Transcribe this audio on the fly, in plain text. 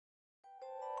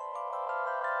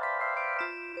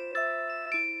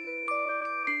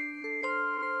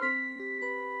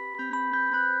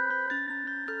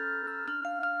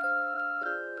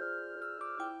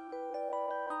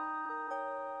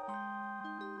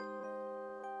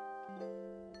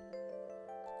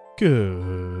Good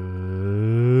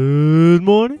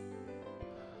morning.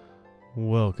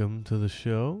 Welcome to the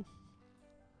show.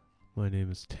 My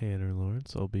name is Tanner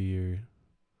Lawrence. I'll be your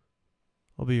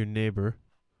neighbor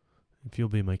if you'll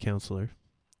be my counselor.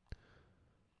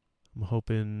 I'm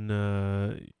hoping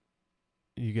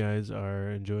you guys are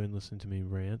enjoying listening to me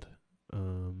rant.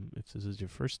 If this is your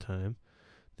first time,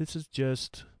 this is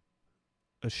just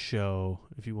a show,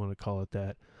 if you want to call it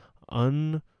that.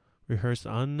 Unrehearsed,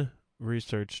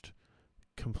 unresearched,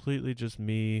 completely just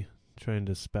me trying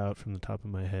to spout from the top of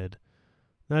my head.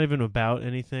 Not even about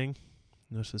anything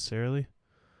necessarily,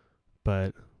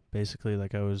 but basically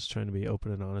like I was trying to be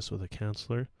open and honest with a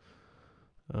counselor.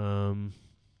 And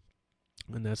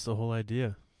that's the whole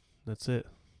idea. That's it.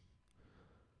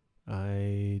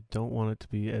 I don't want it to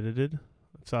be edited.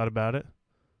 I've thought about it.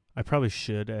 I probably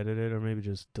should edit it or maybe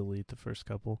just delete the first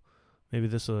couple. Maybe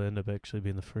this will end up actually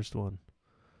being the first one.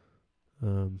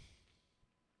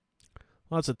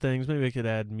 Lots of things. Maybe I could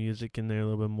add music in there a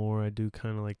little bit more. I do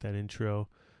kind of like that intro,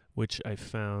 which I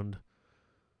found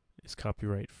is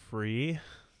copyright free,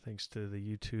 thanks to the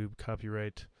YouTube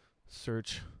copyright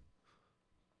search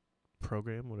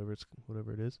program, whatever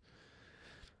it is.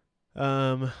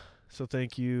 So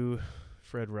thank you,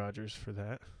 Fred Rogers, for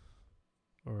that,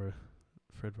 or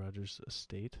Fred Rogers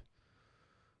Estate,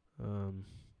 or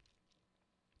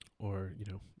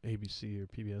ABC or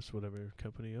PBS, whatever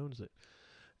company owns it.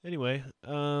 Anyway,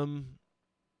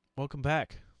 welcome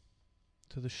back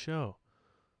to the show.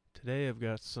 Today I've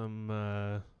got some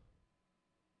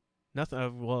nothing.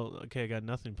 I got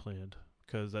nothing planned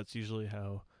because that's usually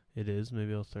how it is.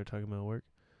 Maybe I'll start talking about work.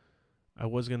 I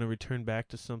was going to return back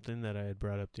to something that I had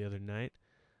brought up the other night,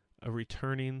 a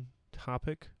returning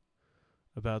topic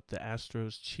about the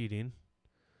Astros cheating.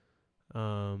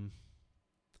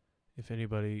 If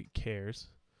anybody cares.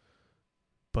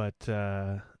 But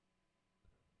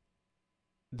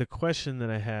the question that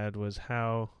I had was,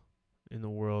 how in the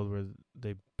world were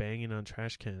they banging on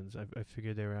trash cans? I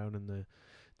figured they were out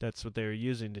that's what they were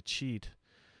using to cheat,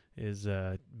 is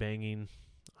banging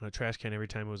on a trash can every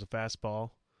time it was a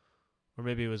fastball. Or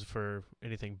maybe it was for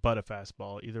anything but a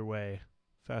fastball. Either way,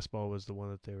 fastball was the one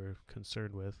that they were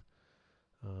concerned with.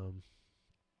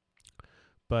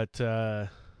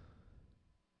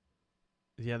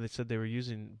 Yeah, they said they were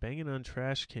banging on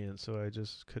trash cans, so I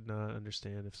just could not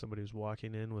understand if somebody was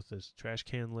walking in with this trash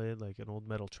can lid, like an old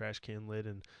metal trash can lid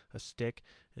and a stick,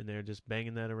 and they're just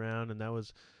banging that around, and that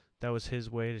was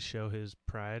his way to show his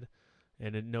pride,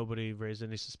 and nobody raised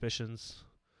any suspicions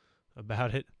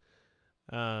about it.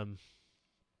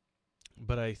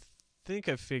 But I think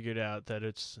I figured out that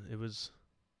it was.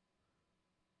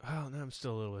 Oh, now I'm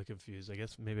still a little bit confused. I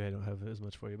guess maybe I don't have as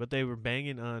much for you. But they were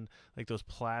banging on like those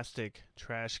plastic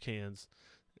trash cans,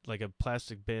 like a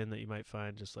plastic bin that you might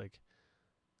find just like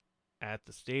at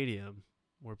the stadium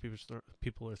where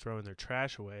people are throwing their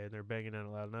trash away, and they're banging on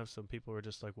it loud enough. Some people were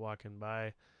just like walking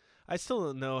by. I still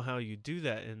don't know how you do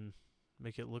that and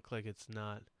make it look like it's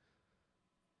not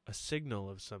a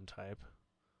signal of some type.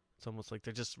 It's almost like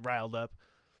they're just riled up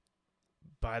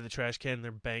by the trash can and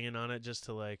they're banging on it just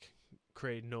to like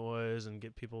create noise and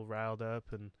get people riled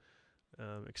up and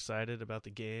excited about the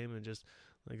game, and just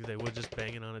like they would just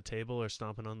banging on a table or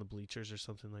stomping on the bleachers or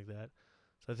something like that.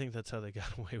 So I think that's how they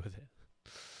got away with it.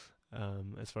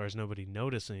 As far as nobody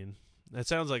noticing, it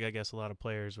sounds like, I guess, a lot of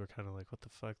players were kind of like, "What the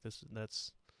fuck?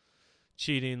 That's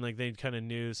cheating." Like they kind of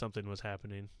knew something was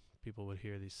happening. People would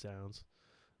hear these sounds,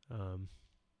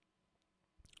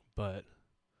 but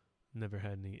never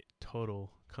had any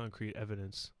total concrete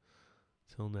evidence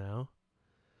till now.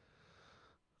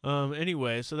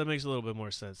 Anyway, so that makes a little bit more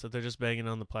sense that they're just banging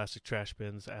on the plastic trash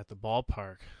bins at the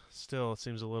ballpark. Still, it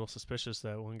seems a little suspicious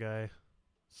that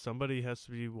somebody has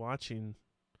to be watching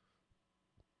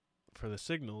for the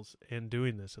signals and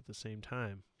doing this at the same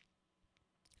time.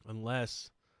 Unless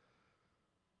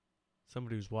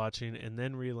somebody was watching and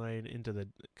then relaying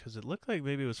because it looked like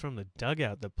maybe it was from the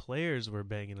dugout. The players were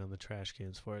banging on the trash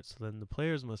cans for it. So then the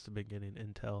players must have been getting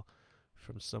intel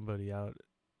from somebody out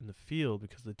in the field,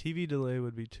 because the TV delay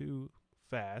would be too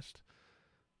fast,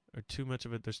 or too much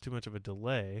of it. There's too much of a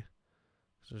delay.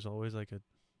 There's always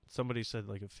somebody said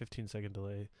like a 15-second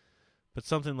delay, but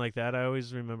something like that. I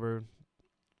always remember,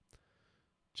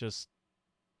 just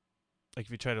like,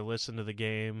 if you try to listen to the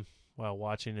game while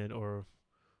watching it, or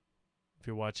if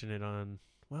you're watching it on,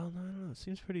 well, no, it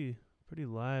seems pretty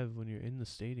live when you're in the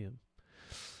stadium.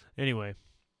 Anyway,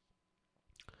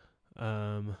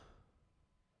 um,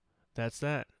 that's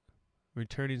that.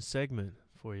 Returning segment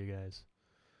for you guys.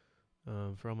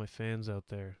 For all my fans out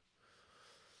there.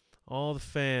 All the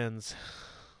fans.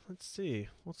 Let's see.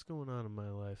 What's going on in my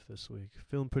life this week?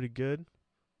 Feeling pretty good.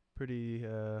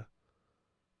 I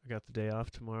got the day off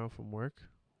tomorrow from work,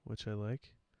 which I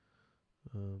like.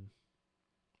 Um,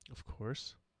 of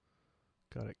course.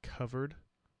 Got it covered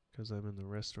because I'm in the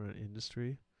restaurant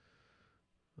industry.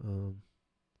 I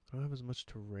don't have as much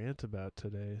to rant about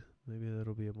today. Maybe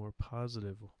that'll be a more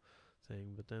positive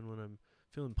thing. But then when I'm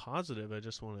feeling positive, I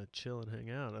just want to chill and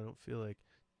hang out. I don't feel like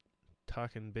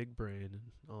talking big brain and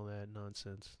all that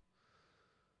nonsense.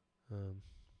 I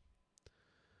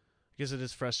guess it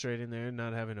is frustrating there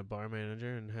not having a bar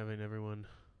manager and having everyone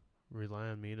rely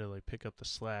on me to like pick up the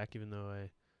slack, even though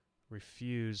I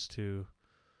refuse to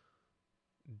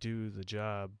do the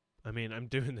job. I mean, I'm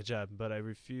doing the job, but I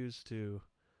refuse to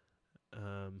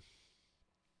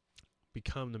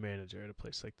become the manager at a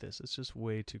place like this. It's just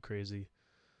way too crazy.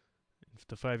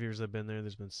 The 5 years I've been there,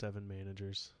 there's been 7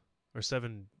 managers, or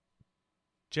 7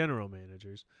 general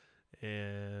managers,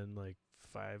 and like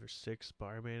 5 or 6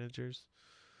 bar managers.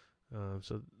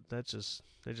 So they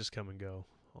just come and go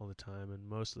all the time, and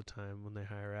most of the time when they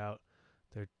hire out,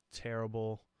 they're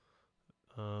terrible.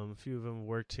 A few of them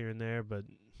worked here and there, but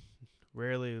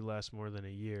rarely last more than a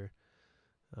year.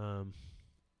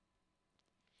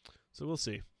 So we'll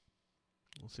see.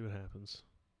 We'll see what happens.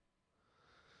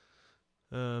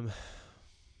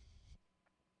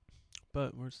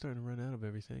 But we're starting to run out of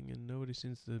everything, and nobody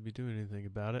seems to be doing anything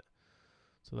about it.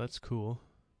 So that's cool.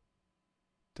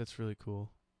 That's really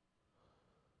cool.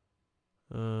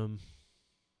 Oh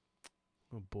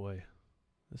boy,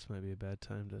 this might be a bad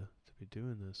time to be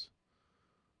doing this.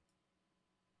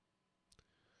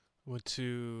 Went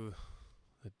to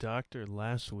the doctor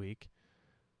last week.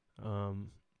 I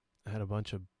had a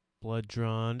bunch of blood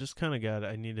drawn. Just kind of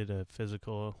I needed a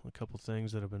physical, a couple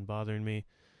things that have been bothering me.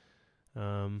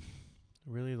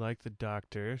 Really like the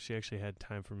doctor. She actually had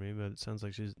time for me, but it sounds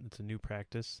like it's a new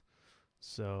practice.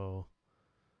 So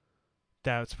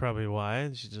that's probably why.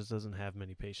 She just doesn't have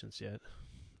many patients yet.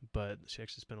 But she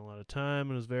actually spent a lot of time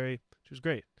and she was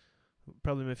great.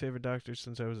 Probably my favorite doctor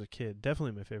since I was a kid.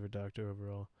 Definitely my favorite doctor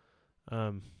overall.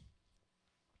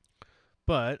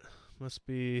 But must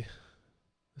be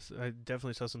I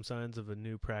definitely saw some signs of a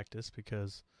new practice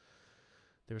because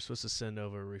they were supposed to send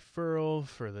over a referral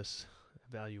for this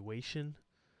evaluation,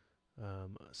 a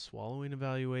swallowing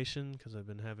evaluation, because I've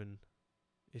been having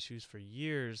issues for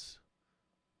years.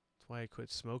 That's why I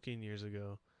quit smoking years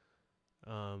ago.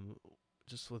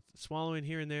 Just with swallowing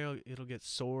here and there, it'll get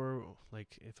sore.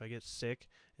 Like if I get sick,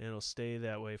 and it'll stay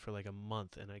that way for like a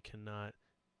month, and I cannot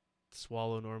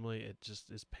swallow normally. It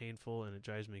just is painful, and it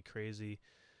drives me crazy.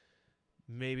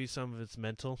 Maybe some of it's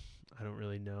mental. I don't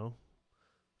really know.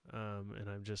 And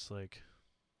I'm just like,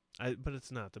 but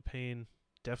it's not. The pain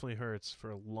definitely hurts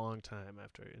for a long time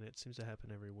after, and it seems to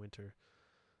happen every winter,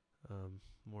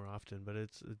 more often. But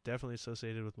it's definitely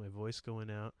associated with my voice going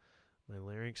out. My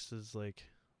larynx is like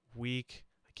weak.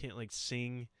 I can't like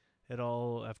sing at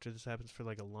all after this happens for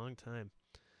like a long time.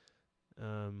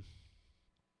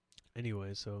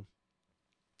 Anyway, so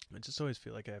I just always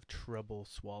feel like I have trouble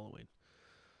swallowing.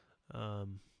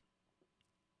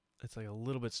 It's like a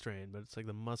little bit strained, but it's like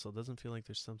the muscle doesn't feel like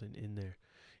there's something in there.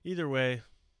 Either way,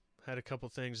 had a couple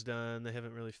things done. They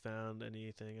haven't really found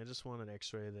anything. I just want an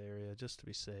X-ray of the area just to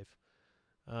be safe.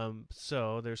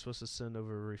 So they're supposed to send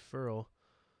over a referral,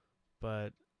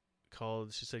 but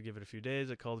called. She said give it a few days.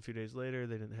 I called a few days later.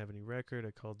 They didn't have any record.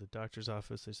 I called the doctor's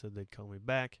office. They said they'd call me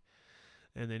back,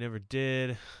 and they never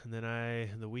did. And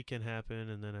then the weekend happened,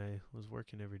 and then I was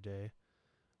working every day,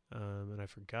 and I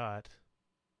forgot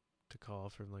to call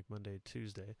from like Monday to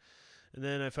Tuesday. And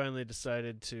then I finally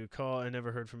decided to call. I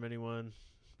never heard from anyone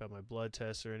about my blood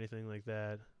tests or anything like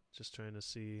that. Just trying to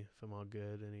see if I'm all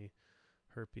good, any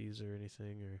herpes or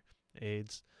anything, or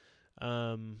AIDS,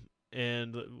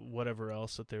 and whatever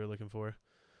else that they were looking for.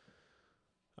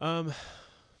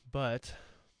 But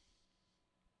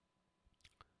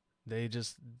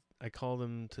I called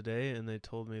them today and they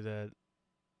told me that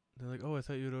they're like, oh, I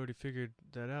thought you had already figured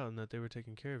that out and that they were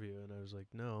taking care of you. And I was like,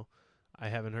 no, I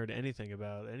haven't heard anything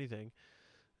about anything.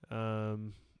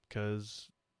 Because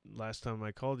last time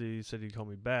I called you, you said you'd call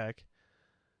me back.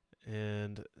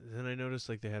 And then I noticed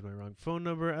like they had my wrong phone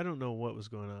number. I don't know what was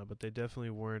going on, but they definitely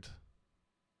weren't.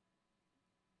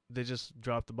 They just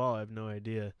dropped the ball. I have no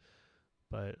idea.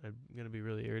 But I'm going to be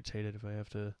really irritated if I have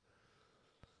to.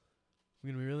 I'm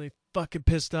going to be really fucking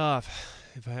pissed off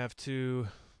if I have to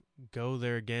go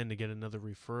there again to get another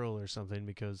referral or something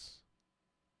because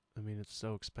I mean, it's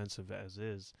so expensive as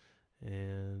is,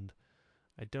 and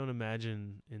I don't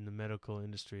imagine in the medical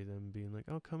industry them being like,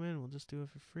 "Oh, come in, we'll just do it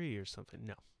for free" or something.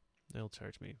 No, they'll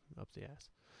charge me up the ass.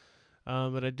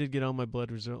 But I did get all my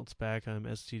blood results back. I'm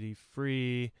STD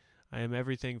free. I am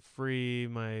everything free.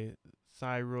 My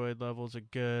thyroid levels are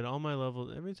good. All my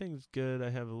levels, everything's good. I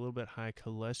have a little bit high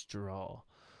cholesterol.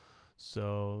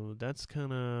 So that's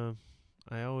kind of,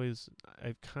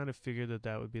 I kind of figured that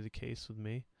that would be the case with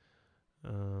me.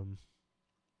 Um,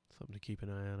 Something to keep an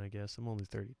eye on, I guess. I'm only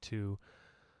 32,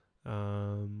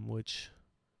 which,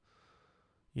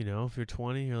 if you're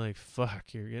 20, you're like,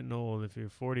 fuck, you're getting old. If you're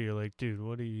 40, you're like, dude,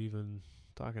 what are you even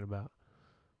talking about?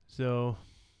 So,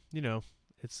 you know,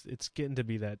 it's getting to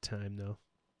be that time though.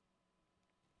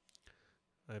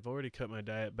 I've already cut my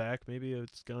diet back. Maybe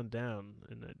it's gone down,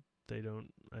 and they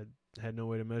don't. I had no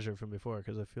way to measure from before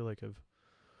because I feel like I've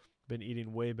been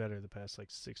eating way better the past like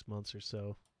 6 months or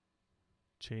so.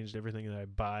 Changed everything that I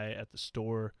buy at the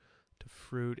store to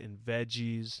fruit and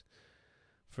veggies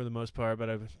for the most part, but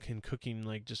I've been cooking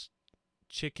like just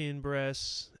chicken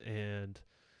breasts and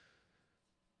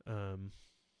um,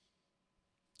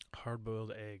 hard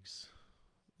boiled eggs,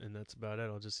 and that's about it.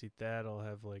 I'll just eat that. I'll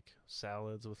have like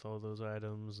salads with all those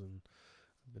items, and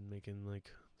I've been making like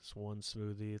this one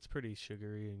smoothie. It's pretty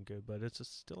sugary and good, but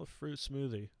still a fruit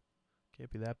smoothie.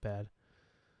 Can't be that bad.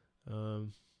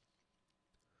 Um,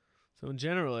 so in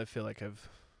general, I feel like I've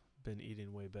been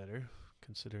eating way better,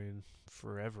 considering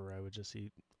forever I would just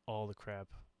eat all the crap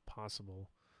possible.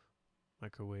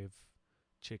 Microwave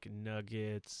chicken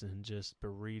nuggets and just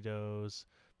burritos,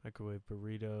 microwave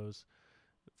burritos,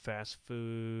 fast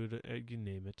food, you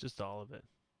name it, just all of it.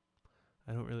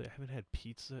 I haven't had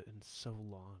pizza in so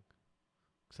long.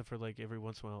 Except for like every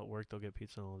once in a while at work, they'll get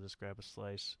pizza and I'll just grab a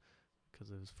slice because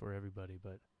it was for everybody.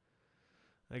 But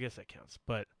I guess that counts.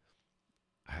 But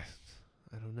I,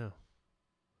 I don't know.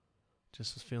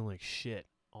 Just was feeling like shit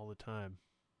all the time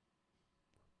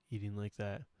eating like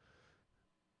that.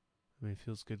 I mean, it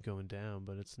feels good going down,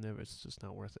 but it's just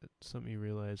not worth it. Something you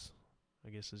realize, I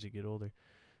guess, as you get older.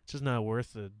 It's just not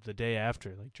worth the day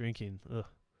after, like drinking. Ugh.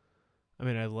 I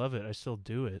mean, I love it. I still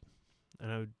do it.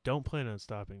 And I don't plan on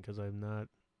stopping because I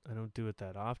don't do it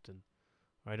that often.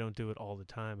 Or I don't do it all the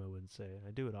time, I wouldn't say.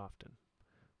 I do it often,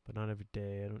 but not every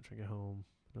day. I don't drink at home.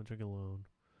 I don't drink alone.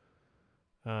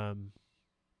 Um,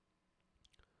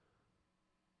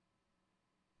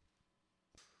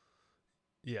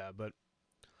 yeah, but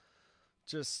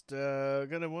just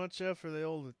gotta watch out for the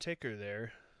old ticker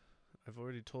there. I've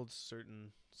already told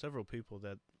several people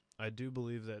that I do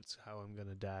believe that's how I'm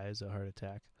gonna die, is a heart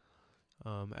attack.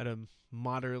 At a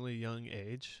moderately young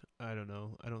age. I don't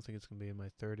know. I don't think it's gonna be in my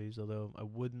 30s. Although I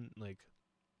wouldn't like.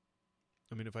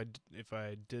 I mean, if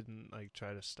I didn't like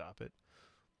try to stop it,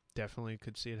 definitely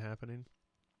could see it happening.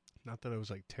 Not that I was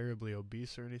like terribly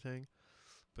obese or anything,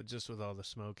 but just with all the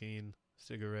smoking,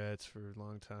 cigarettes for a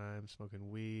long time, smoking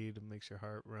weed makes your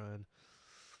heart run,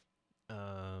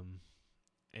 um,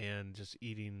 and just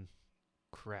eating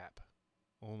crap,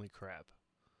 only crap.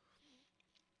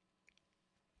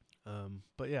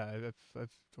 But yeah, I've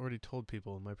already told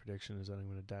people my prediction is that I'm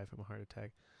going to die from a heart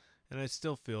attack, and I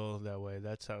still feel that way.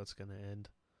 That's how it's going to end.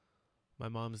 My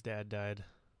mom's dad died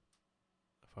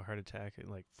of a heart attack at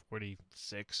like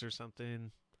 46 or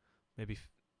something, maybe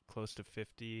close to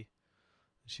 50.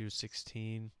 She was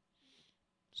 16.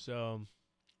 So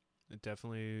it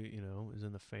definitely, is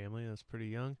in the family. That's pretty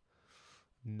young.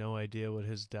 No idea what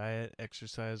his diet,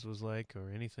 exercise was like,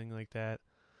 or anything like that.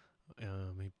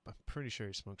 I'm pretty sure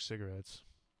he smoked cigarettes,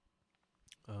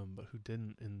 but who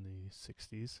didn't in the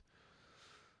 60s,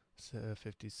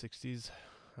 50s, 60s?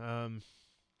 Um,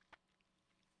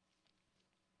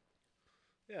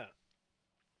 yeah,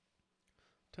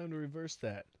 time to reverse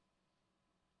that.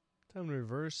 Time to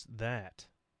reverse that.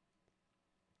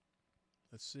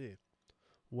 Let's see.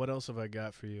 What else have I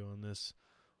got for you on this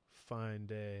fine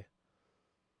day?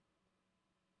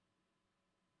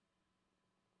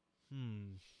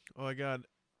 Oh, I'm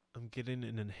getting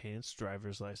an enhanced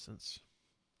driver's license.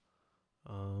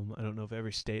 I don't know if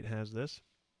every state has this,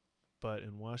 but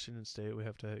in Washington State, we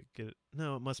have to get it.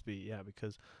 No, it must be, yeah,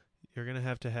 because you're going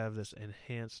to have this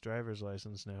enhanced driver's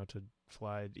license now to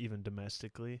fly even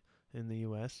domestically in the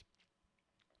U.S.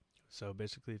 So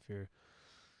basically,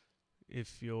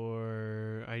 if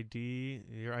your ID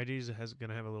has going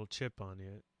to have a little chip on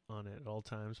it at all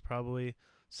times. Probably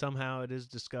somehow it is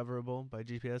discoverable by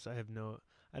GPS.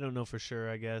 I don't know for sure,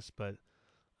 I guess, but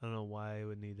I don't know why I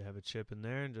would need to have a chip in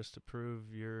there and just to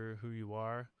prove you're who you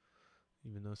are,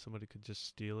 even though somebody could just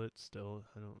steal it. Still,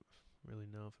 I don't really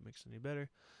know if it makes it any better,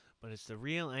 but it's the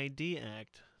Real ID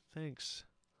Act. Thanks.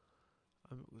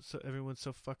 So everyone's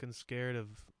so fucking scared of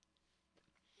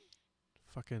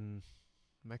fucking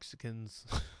Mexicans,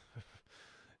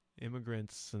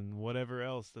 immigrants, and whatever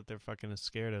else that they're fucking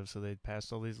scared of. So they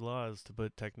passed all these laws to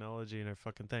put technology in our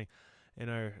fucking thing, and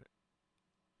our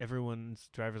everyone's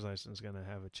driver's license is gonna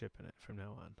have a chip in it from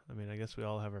now on. I mean, I guess we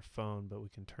all have our phone, but we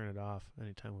can turn it off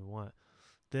anytime we want.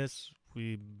 This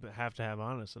we have to have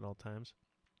on us at all times.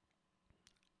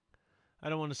 I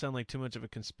don't want to sound like too much of a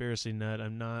conspiracy nut.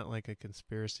 I'm not like a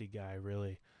conspiracy guy,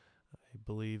 really. I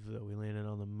believe that we landed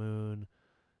on the moon.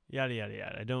 Yada, yada,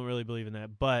 yada. I don't really believe in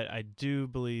that. But I do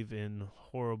believe in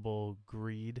horrible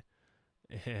greed.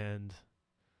 And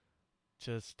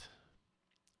just,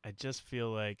 I just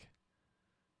feel like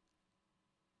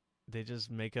they just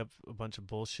make up a bunch of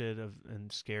bullshit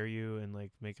and scare you and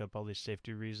like make up all these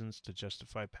safety reasons to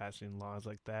justify passing laws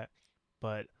like that.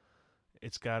 But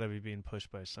it's got to be being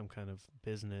pushed by some kind of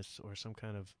business or some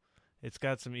kind of. It's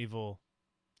got some evil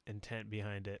intent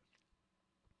behind it.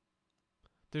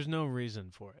 There's no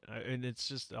reason for it, and it's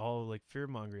just all like fear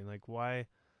mongering. Like, why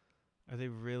are they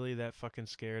really that fucking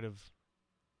scared of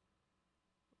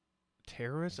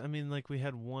terrorists? I mean, like we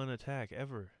had one attack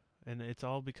ever, and it's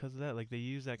all because of that. Like they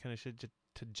use that kind of shit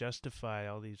to justify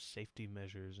all these safety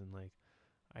measures and like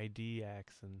ID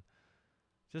acts and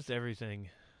just everything.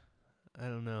 I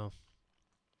don't know.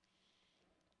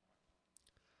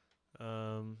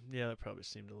 Yeah, that probably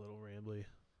seemed a little rambly,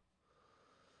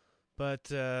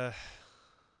 but I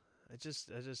just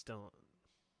don't.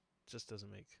 It just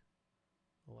doesn't make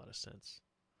a lot of sense.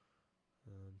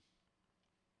 Um,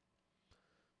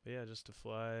 but yeah, just to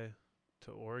fly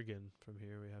to Oregon from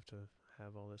here, we have to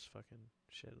have all this fucking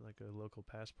shit like a local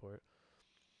passport.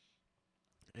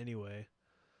 Anyway,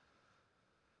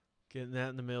 getting that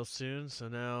in the mail soon, so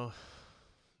now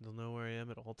they'll know where I am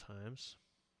at all times.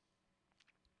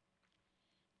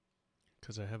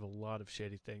 Because I have a lot of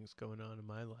shady things going on in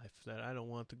my life that I don't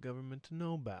want the government to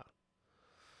know about.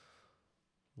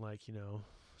 Like,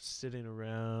 sitting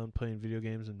around playing video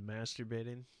games and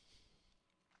masturbating.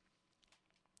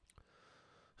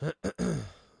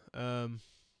 um,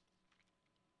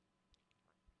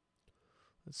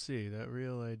 let's see, that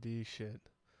real ID shit.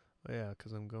 Oh, yeah,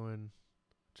 because I'm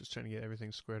just trying to get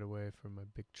everything squared away for my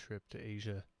big trip to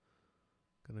Asia.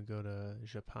 Gonna go to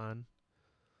Japan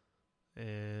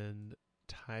and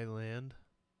Thailand.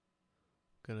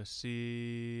 Gonna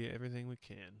see everything we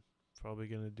can. Probably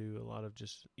gonna do a lot of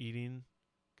just eating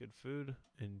good food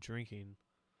and drinking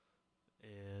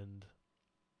and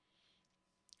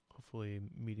hopefully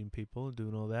meeting people and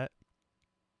doing all that.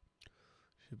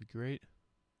 Should be great.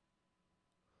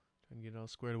 Trying to get it all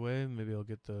squared away. Maybe I'll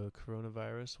get the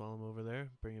coronavirus while I'm over there.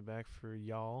 Bring it back for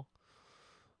y'all.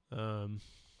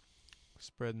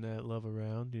 Spreading that love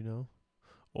around.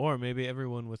 Or maybe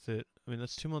everyone with it. I mean,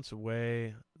 that's 2 months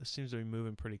away. This seems to be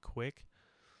moving pretty quick.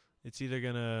 It's either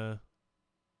gonna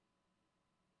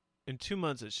in 2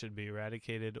 months it should be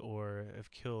eradicated or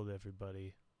have killed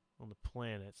everybody on the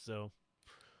planet. So,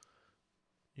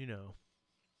 you know,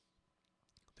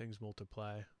 things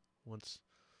multiply once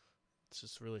it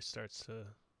just really starts to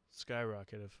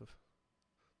skyrocket if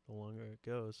the longer it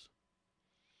goes.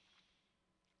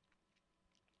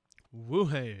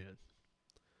 Wuhan.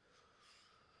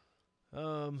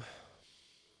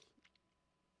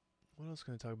 What else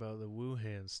can I talk about? The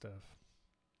Wuhan stuff.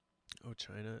 Oh,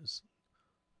 China is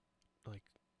like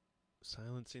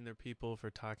silencing their people for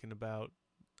talking about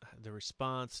the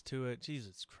response to it.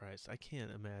 Jesus Christ, I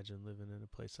can't imagine living in a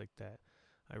place like that.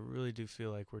 I really do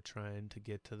feel like we're trying to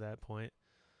get to that point.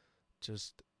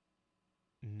 Just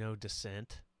no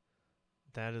dissent.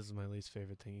 That is my least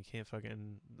favorite thing. You can't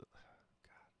fucking. God.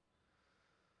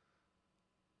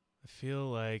 I feel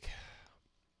like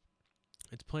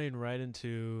it's playing right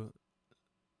into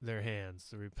their hands,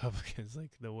 the Republicans,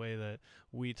 like the way that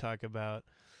we talk about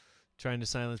trying to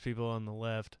silence people on the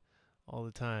left all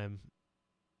the time,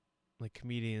 like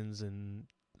comedians and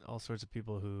all sorts of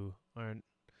people who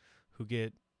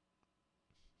get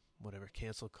whatever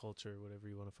cancel culture, whatever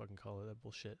you want to fucking call it, that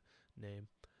bullshit name.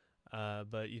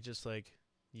 But you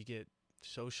get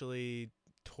socially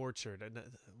tortured,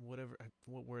 whatever.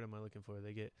 What word am I looking for?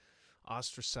 They get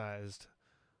ostracized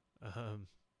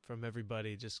from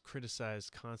everybody, just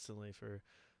criticized constantly for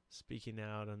speaking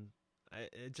out, and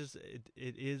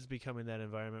it is becoming that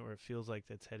environment where it feels like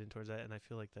that's heading towards that, and I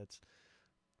feel like that's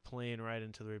playing right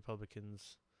into the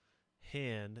Republicans'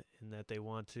 hand in that they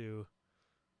want to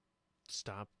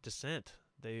stop dissent.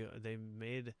 They're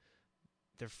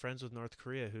friends with North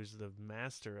Korea, who's the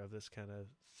master of this kind of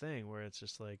thing, where it's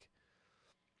just like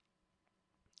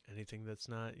anything that's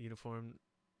not uniform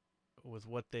with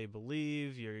what they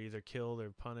believe. You're either killed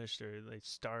or punished, or they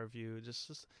starve you.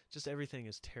 Just everything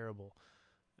is terrible.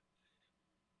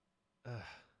 Ugh.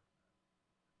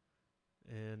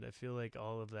 And I feel like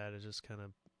all of that is just kind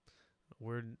of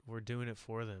we're doing it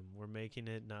for them. We're making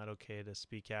it not okay to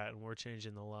speak out, and we're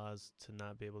changing the laws to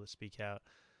not be able to speak out,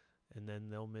 and then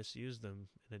they'll misuse them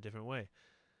in a different way.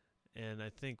 And I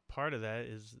think part of that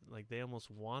is like they almost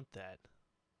want that.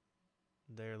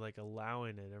 They're like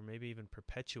allowing it, or maybe even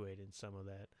perpetuating some of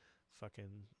that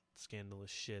fucking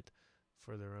scandalous shit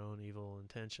for their own evil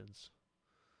intentions.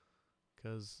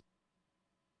 Because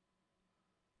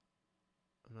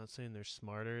I'm not saying they're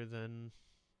smarter than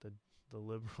the the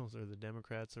liberals or the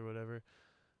Democrats or whatever,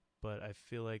 but I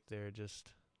feel like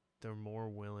they're more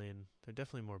willing. They're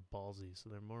definitely more ballsy, so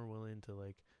they're more willing to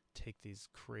like take these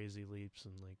crazy leaps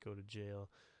and like go to jail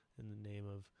in the name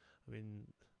of. I mean,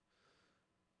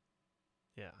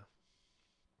 yeah,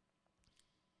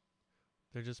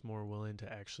 they're just more willing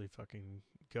to actually fucking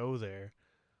go there,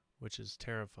 which is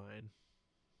terrifying.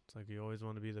 It's like you always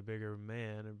want to be the bigger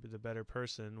man or be the better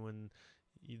person when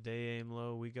they aim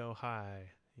low, we go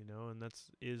high, and that's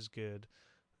is good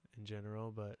in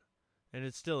general, but and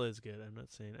it still is good. I'm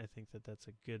not saying I think that that's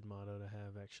a good motto to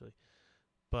have actually,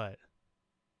 but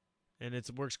and it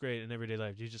works great in everyday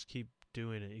life. You just keep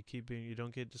doing it. You keep being. You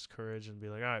don't get discouraged and be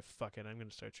like, all right, fuck it, I'm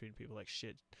gonna start treating people like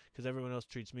shit because everyone else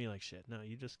treats me like shit. No,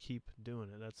 you just keep doing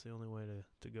it. That's the only way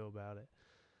to go about it.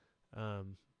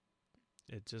 Um,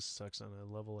 it just sucks on a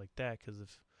level like that because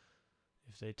if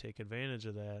they take advantage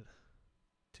of that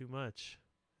too much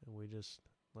and we just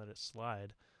let it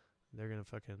slide, they're gonna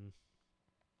fucking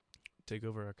take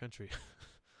over our country.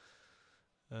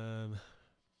 um,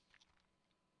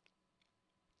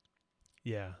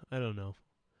 yeah, I don't know.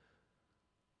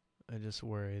 I just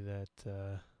worry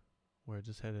that we're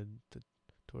just headed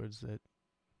towards that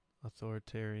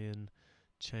authoritarian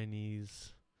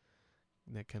Chinese,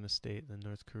 that kind of state, the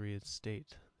North Korea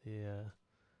state. The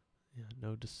yeah,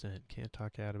 no dissent, can't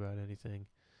talk out about anything.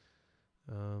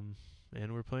 Um,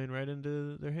 and we're playing right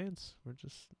into their hands.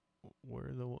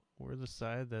 We're the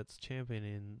side that's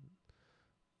championing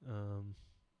um,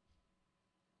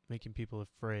 making people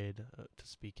afraid to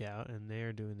speak out, and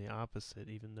they're doing the opposite,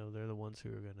 even though they're the ones who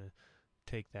are going to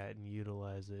take that and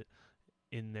utilize it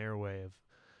in their way of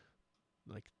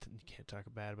like you can't talk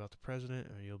bad about the president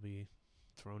or you'll be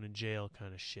thrown in jail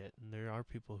kind of shit. And there are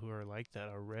people who are like that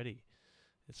already.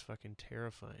 It's fucking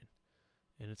terrifying.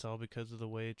 And it's all because of the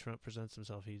way Trump presents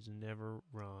himself. He's never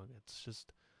wrong. It's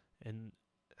just and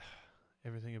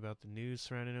everything about the news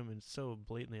surrounding him, and it's so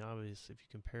blatantly obvious if you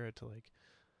compare it to like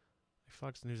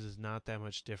Fox News is not that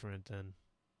much different than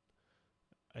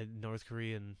a North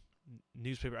Korean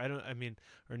newspaper. I mean,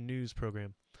 or news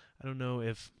program. I don't know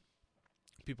if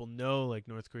people know like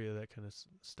North Korea, that kind of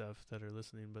stuff that are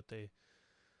listening, but they,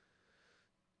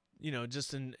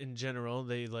 just in general,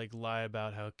 they like lie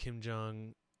about how Kim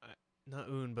Jong, not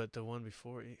Un, but the one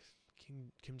before,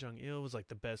 Kim Jong Il was like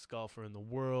the best golfer in the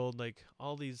world. Like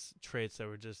all these traits that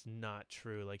were just not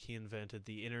true. Like he invented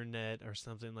the internet or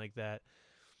something like that.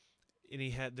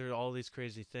 And there are all these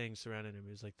crazy things surrounding him.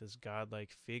 He was like this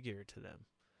godlike figure to them.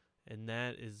 And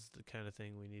that is the kind of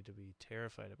thing we need to be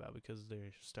terrified about because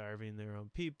they're starving their own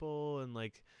people and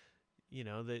like,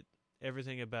 that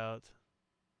everything about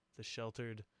the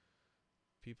sheltered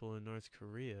people in North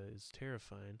Korea is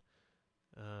terrifying.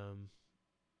 Um,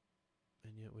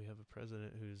 and yet we have a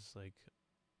president who's like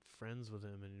friends with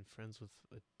him and friends with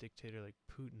a dictator like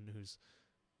Putin who's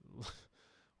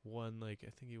won like I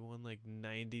think he won like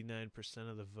 99%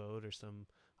 of the vote or some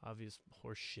obvious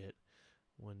horse shit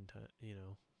one time,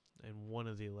 in one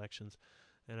of the elections.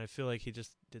 And I feel like he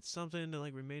just did something to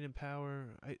like remain in power.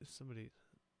 I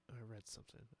read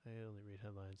something. I only read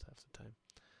headlines half the time.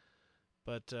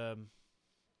 But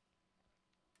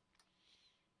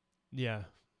yeah,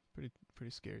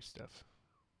 pretty scary stuff.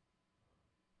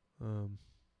 Um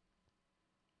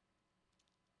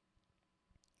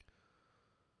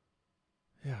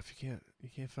yeah, if you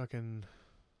can't fucking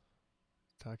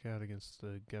talk out against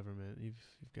the government, you've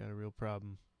got a real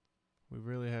problem. We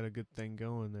really had a good thing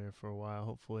going there for a while.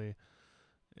 Hopefully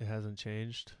it hasn't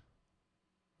changed.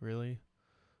 Really.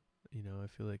 I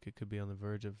feel like it could be on the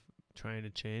verge of trying to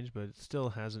change, but it still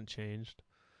hasn't changed.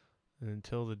 And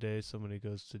until the day somebody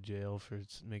goes to jail for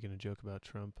making a joke about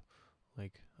Trump,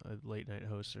 like a late night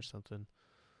host or something,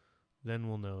 then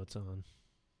we'll know it's on.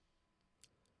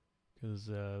 Because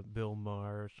Bill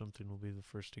Maher or something will be the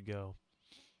first to go.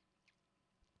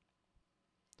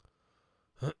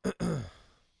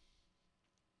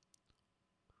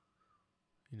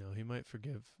 He might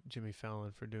forgive Jimmy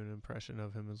Fallon for doing an impression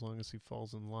of him as long as he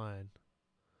falls in line.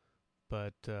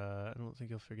 but I don't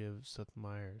think he'll forgive Seth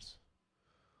Meyers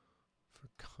for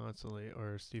constantly,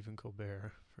 or Stephen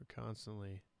Colbert for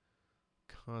constantly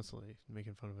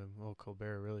making fun of him. Well,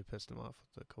 Colbert really pissed him off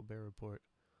with the Colbert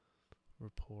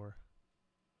Report,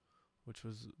 which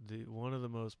was the one of the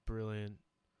most brilliant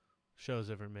shows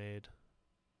ever made.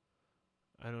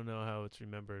 I don't know how it's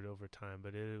remembered over time,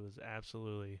 but it was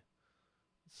absolutely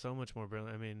so much more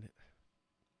brilliant. I mean,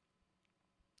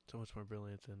 so much more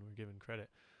brilliant than we're given credit.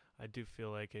 I do feel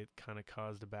like it kind of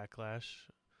caused a backlash.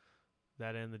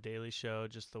 That and The Daily Show,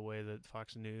 just the way that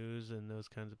Fox News and those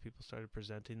kinds of people started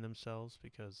presenting themselves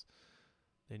because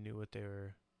they knew what they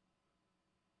were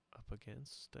up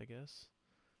against, I guess.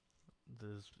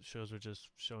 The shows were just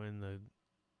showing the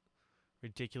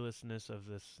ridiculousness of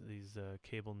these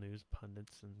cable news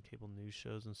pundits and cable news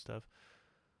shows and stuff.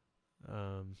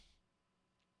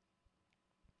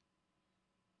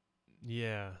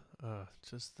 Yeah,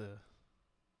 just the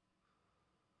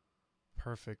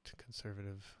perfect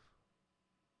conservative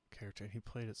character. He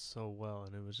played it so well,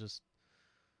 and it was just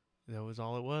that was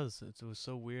all it was. It was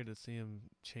so weird to see him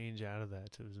change out of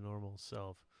that to his normal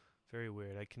self. Very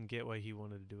weird. I can get why he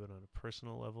wanted to do it on a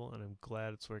personal level, and I'm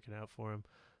glad it's working out for him.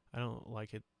 I don't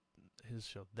like his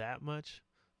show that much.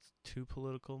 It's too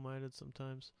political minded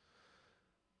sometimes,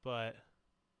 but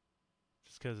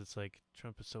just because it's like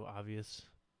Trump is so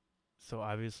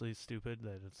obviously stupid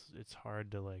that it's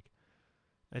hard to like.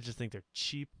 I just think they're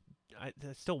cheap. I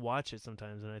still watch it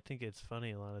sometimes, and I think it's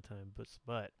funny a lot of time.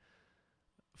 But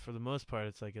for the most part,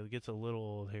 it's like it gets a little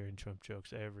old hearing Trump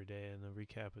jokes every day, and the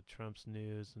recap of Trump's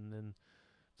news, and then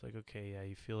it's like, okay, yeah,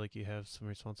 you feel like you have some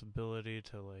responsibility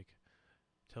to like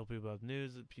tell people about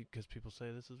news because people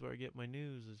say this is where I get my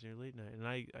news is your late night, and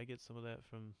I get some of that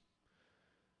from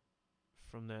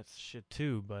that shit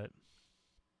too, but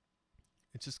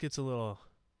it just gets a little.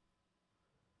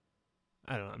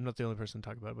 I don't know. I'm not the only person to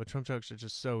talk about it, but Trump jokes are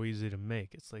just so easy to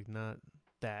make. It's like not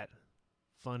that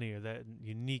funny or that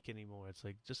unique anymore. It's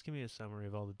like just give me a summary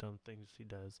of all the dumb things he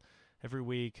does every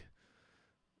week.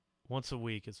 Once a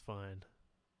week is fine.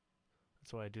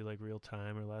 That's why I do like Real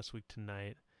Time or Last Week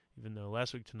Tonight, even though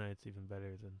Last Week Tonight's even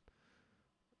better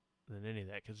than any of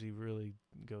that because he really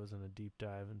goes in a deep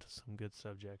dive into some good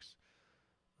subjects.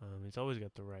 He's always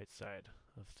got the right side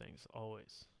of things,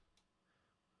 always.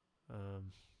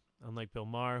 Um, Unlike Bill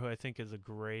Maher, who I think is a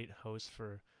great host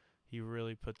he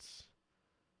really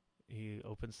he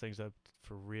opens things up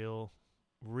for real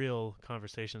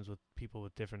conversations with people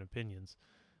with different opinions,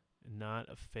 not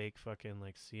a fake fucking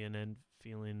like CNN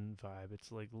feeling vibe.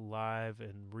 It's like live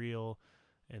and real,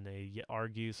 and they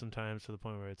argue sometimes to the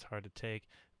point where it's hard to take.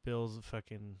 Bill's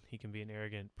he can be an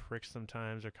arrogant prick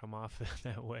sometimes or come off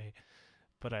that way,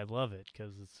 but I love it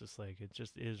because it's just like it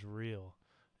just is real,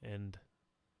 and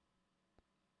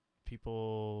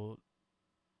people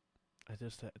I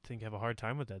just think have a hard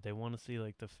time with that. They want to see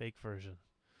like the fake version,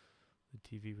 the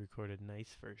TV recorded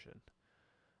nice version.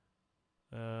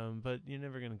 But you're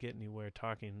never going to get anywhere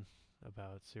talking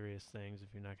about serious things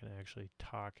if you're not going to actually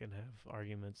talk and have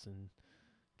arguments and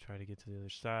try to get to the other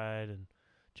side and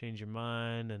change your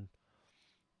mind. And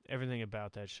everything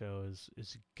about that show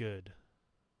is good.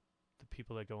 The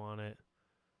people that go on it,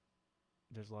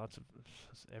 there's lots of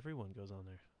everyone goes on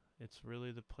there. It's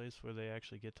really the place where they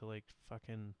actually get to like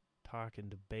fucking talk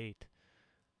and debate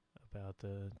about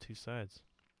the two sides.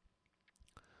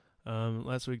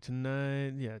 Last Week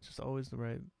Tonight, yeah, just always the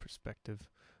right perspective.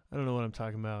 I don't know what I'm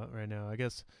talking about right now. I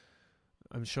guess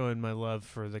I'm showing my love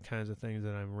for the kinds of things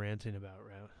that I'm ranting about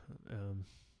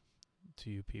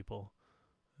to you people.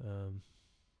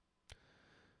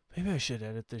 Maybe I should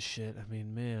edit this shit. I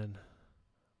mean, man,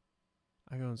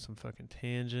 I go on some fucking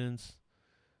tangents.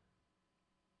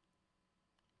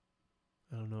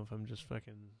 I don't know if I'm just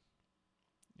fucking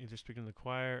either speaking to the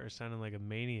choir or sounding like a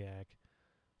maniac.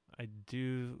 I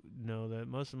do know that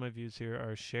most of my views here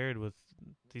are shared with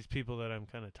these people that I'm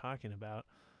kind of talking about.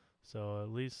 So at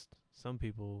least some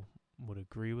people would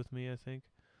agree with me, I think.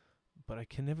 But I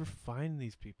can never find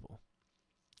these people.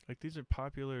 Like, these are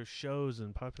popular shows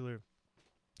and popular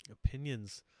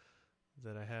opinions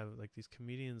that I have. Like, these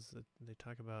comedians that they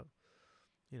talk about,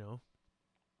 you know,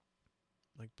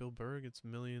 like Bill Burr gets a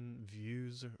million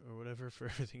views or whatever for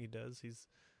everything he does. He's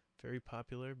very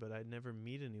popular, but I'd never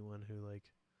meet anyone who, like,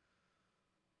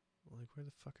 where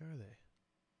the fuck are they?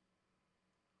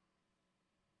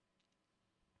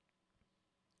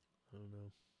 I don't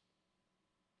know.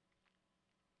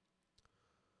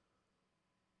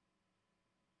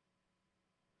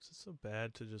 Is it so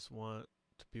bad to just want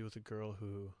to be with a girl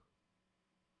who,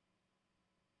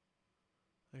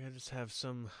 like, I just have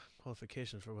some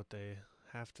qualifications for what they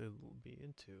have to be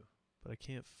into? but I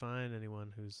can't find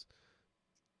anyone who's.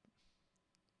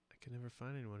 I can never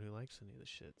find anyone who likes any of the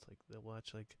shit. It's like they'll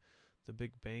watch like The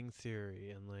Big Bang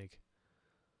Theory and like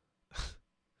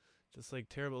just like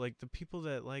terrible like the people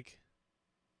that like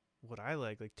what I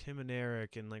like Tim and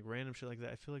Eric and like random shit like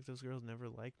that. I feel like those girls never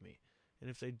like me, and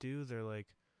if they do, they're like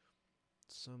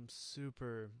some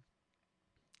super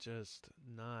just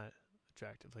not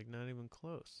attractive, like not even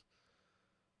close.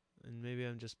 And maybe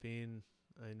I'm just being.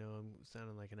 I know I'm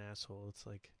sounding like an asshole. It's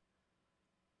like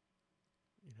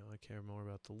I care more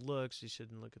about the looks. You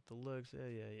shouldn't look at the looks. Yeah,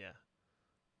 yeah, yeah.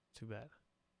 Too bad.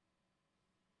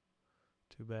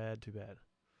 Too bad. Too bad.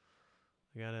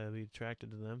 I gotta be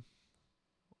attracted to them,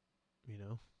 you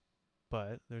know.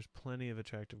 But there's plenty of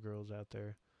attractive girls out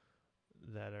there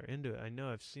that are into it. I know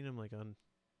I've seen them like on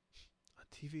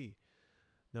TV.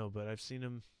 No, but I've seen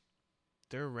them.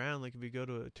 They're around. Like if you go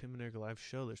to a Tim and Eric live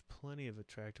show, there's plenty of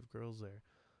attractive girls there.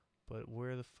 But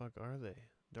where the fuck are they?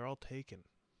 They're all taken.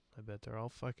 I bet they're all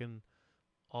fucking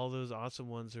all those awesome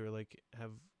ones who are like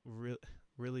have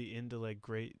really into like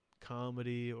great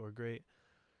comedy or great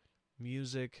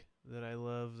music that I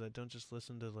love that don't just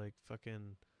listen to like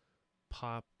fucking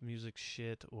pop music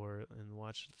shit or and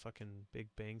watch fucking Big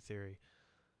Bang Theory.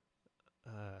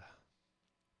 Uh,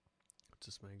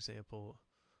 just my example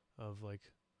of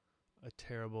like a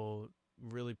terrible,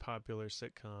 really popular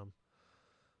sitcom.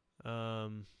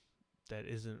 Um, that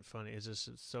isn't funny. It's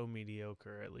so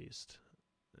mediocre. At least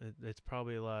it's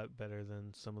probably a lot better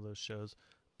than some of those shows,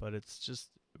 but it's just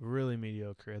really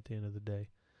mediocre at the end of the day.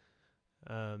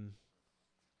 Um,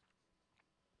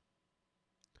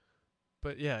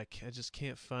 but yeah, I just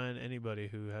can't find anybody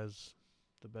who has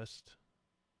the best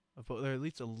of both, or at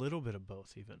least a little bit of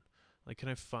both. Even like, can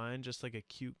I find just like a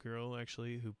cute girl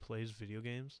actually who plays video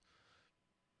games?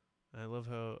 I love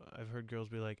how I've heard girls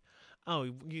be like, "Oh,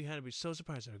 you had to be so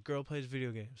surprised that a girl plays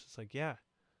video games." It's like, yeah,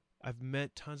 I've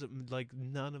met tons of like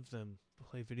none of them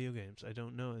play video games. I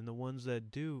don't know, and the ones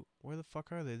that do, where the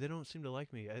fuck are they? They don't seem to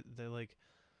like me. They're like,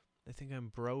 they think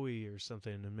I'm broy or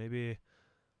something, and maybe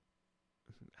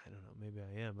I don't know, maybe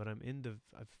I am, but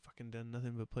I've fucking done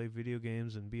nothing but play video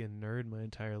games and be a nerd my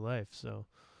entire life. So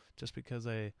just because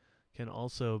I can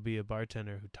also be a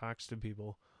bartender who talks to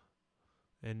people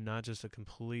and not just a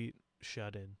complete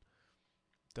shut in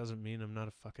doesn't mean I'm not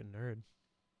a fucking nerd.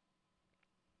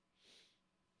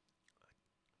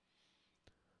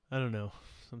 I don't know.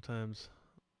 Sometimes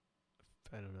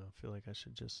I don't know. I feel like I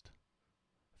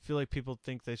feel like people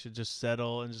think they should just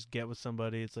settle and just get with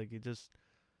somebody. It's like you just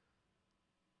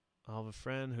I have a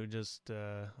friend who just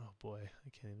oh boy, I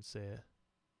can't even say it.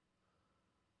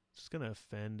 Just gonna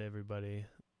offend everybody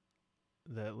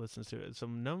that listens to it. So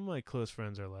none of my close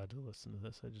friends are allowed to listen to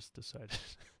this. I just decided.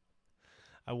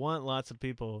 I want lots of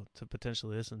people to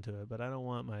potentially listen to it, but I don't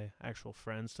want my actual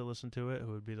friends to listen to it,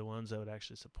 who would be the ones that would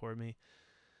actually support me.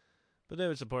 But they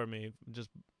would support me just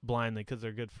blindly because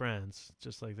they're good friends.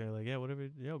 Just like they're like, yeah, whatever,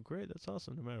 great, that's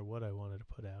awesome. No matter what I wanted to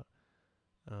put out,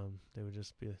 they would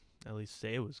just be at least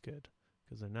say it was good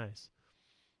because they're nice.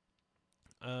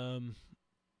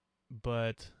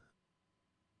 But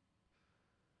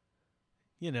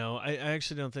I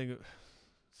actually don't think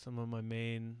some of my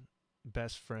main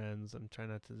best friends. I'm trying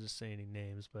not to just say any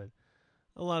names, but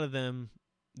a lot of them,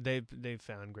 they've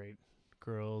found great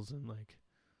girls, and like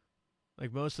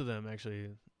most of them actually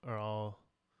are all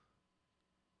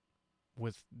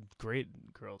with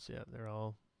great girls. Yeah, they're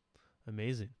all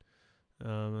amazing,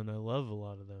 and I love a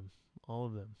lot of them, all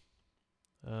of them.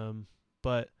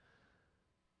 But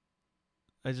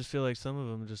I just feel like some of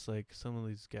them, just like some of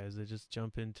these guys, they just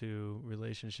jump into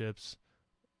relationships.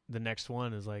 The next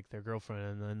one is like their girlfriend,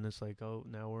 and then it's like, oh,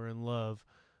 now we're in love.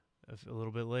 A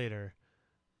little bit later,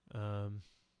 um,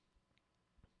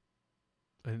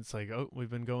 and it's like, oh, we've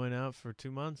been going out for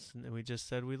 2 months, and we just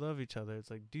said we love each other.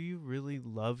 It's like, do you really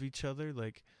love each other?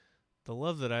 Like, the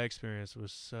love that I experienced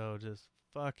was so just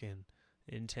fucking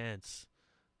intense.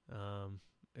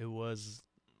 It was,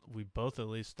 we both at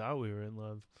least thought we were in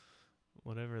love,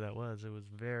 whatever that was.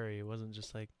 It wasn't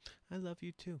just like, I love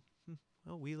you too.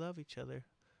 Oh, we love each other.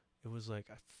 It was like,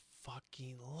 I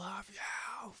fucking love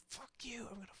you. Fuck you.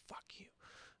 I'm going to fuck you.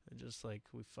 And just like,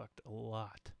 we fucked a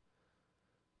lot.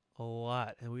 A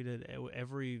lot. And we did,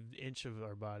 every inch of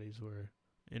our bodies were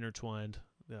intertwined.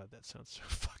 That sounds so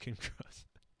fucking gross.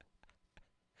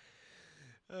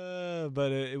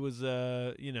 But it was,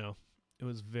 it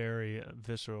was very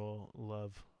visceral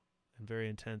love and very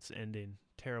intense ending.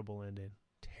 Terrible ending.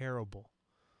 Terrible.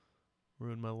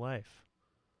 Ruined my life.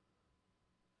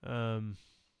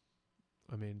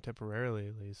 I mean, temporarily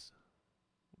at least.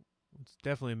 It's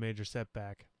definitely a major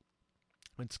setback.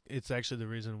 It's actually the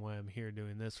reason why I'm here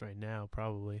doing this right now,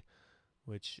 probably,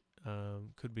 which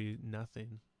could be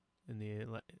nothing in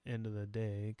the end of the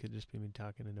day. It could just be me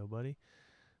talking to nobody.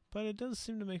 But it does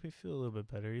seem to make me feel a little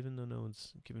bit better, even though no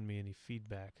one's giving me any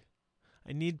feedback.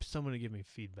 I need someone to give me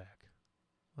feedback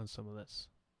on some of this.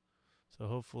 So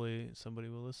hopefully somebody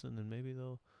will listen and maybe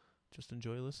they'll just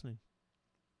enjoy listening.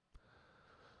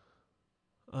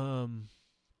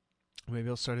 Maybe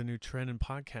I'll start a new trend in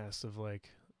podcasts of like,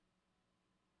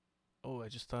 oh, I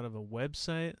just thought of a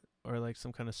website or like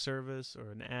some kind of service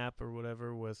or an app or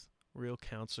whatever with real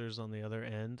counselors on the other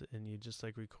end, and you just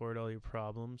like record all your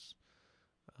problems,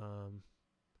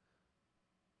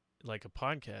 like a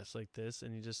podcast like this,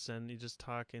 and you just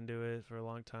talk into it for a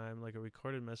long time, like a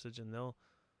recorded message, and they'll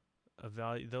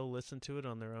listen to it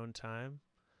on their own time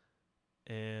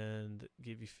and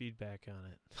give you feedback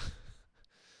on it.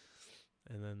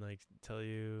 And then like tell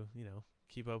you,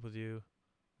 keep up with you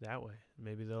that way.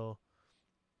 Maybe they'll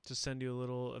just send you a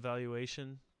little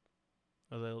evaluation,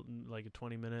 or they'll like a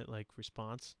 20-minute like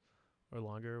response or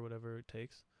longer or whatever it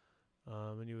takes.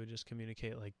 And you would just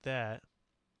communicate like that.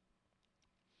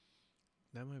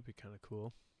 That might be kind of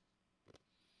cool.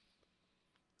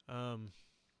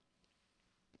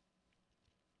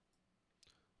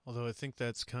 Although I think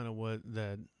that's kind of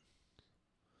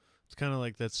it's kind of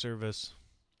like that service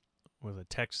where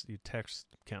you text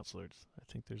counselors. I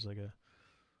think there's like a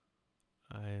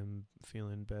I am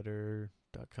feeling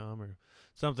better.com or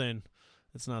something.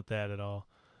 It's not that at all.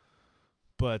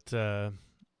 But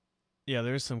yeah,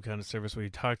 there's some kind of service where you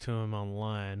talk to them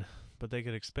online, but they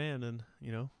could expand and,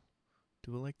 do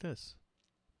it like this.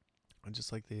 I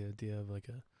just like the idea of like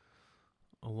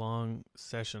a long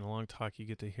session, a long talk. You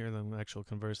get to hear them actual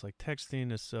converse. Like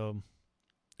texting is so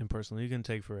impersonal. You can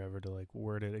take forever to like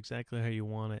word it exactly how you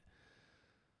want it.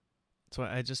 So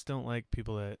I just don't like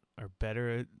people that are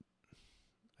better at.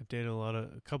 I've dated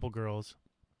a couple girls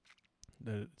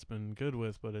that it's been good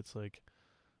with, but it's like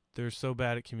they're so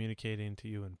bad at communicating to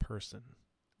you in person,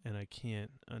 and I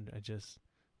just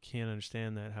can't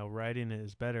understand that. How writing it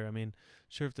is better. I mean,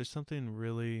 sure, if there's something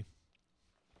really,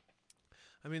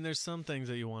 there's some things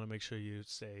that you want to make sure you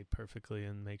say perfectly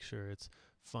and make sure it's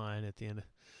fine at the end,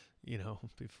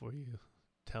 before you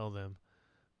tell them.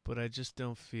 But I just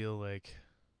don't feel like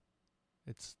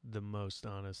it's the most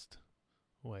honest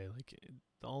way. Like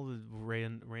all the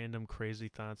random crazy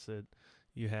thoughts that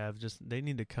you have, they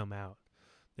need to come out.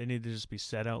 They need to just be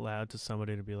said out loud to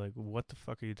somebody to be like, what the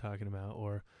fuck are you talking about?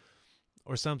 Or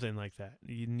something like that.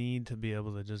 You need to be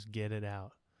able to just get it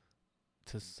out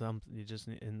to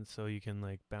and so you can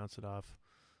like bounce it off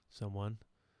someone.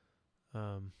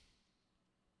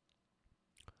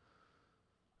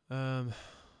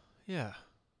 Yeah.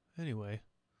 Anyway,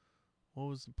 what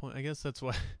was the point? I guess that's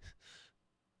why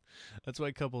that's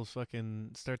why couples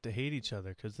fucking start to hate each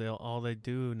other, because all they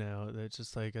do now, they're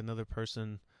just like another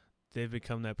person. They've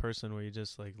become that person where you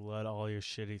just like let all your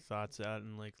shitty thoughts out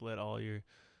and like let all your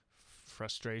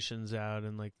frustrations out,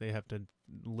 and like they have to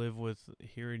live with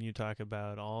hearing you talk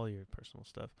about all your personal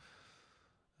stuff.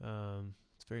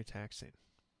 It's very taxing,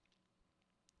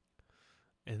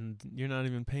 and you're not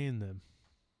even paying them,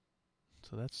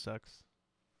 so that sucks.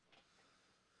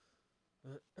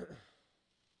 Let's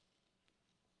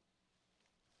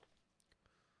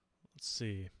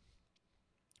see.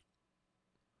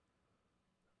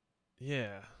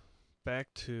 Yeah, back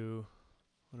to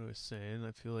what I was saying.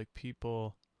 I feel like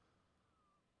I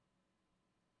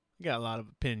got a lot of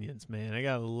opinions, man. I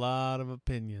got a lot of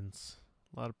opinions.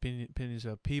 A lot of opinions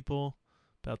about people,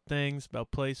 about things, about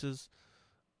places.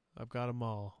 I've got them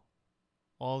all.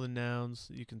 All the nouns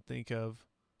you can think of,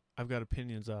 I've got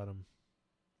opinions on them.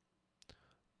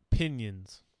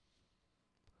 Opinions.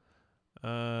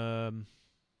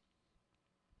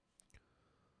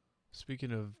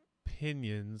 Speaking of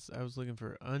opinions, I was looking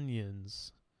for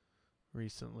onions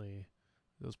recently.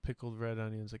 Those pickled red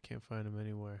onions, I can't find them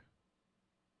anywhere.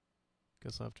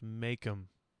 Guess I'll have to make them.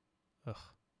 Ugh.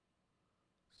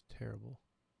 It's terrible.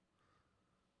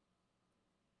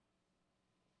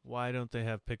 Why don't they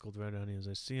have pickled red onions?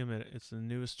 I see them it's the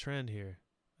newest trend here.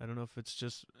 I don't know if it's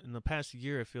just in the past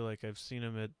year. I feel like I've seen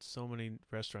them at so many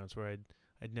restaurants where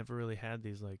I'd never really had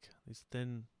these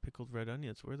thin pickled red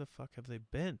onions. Where the fuck have they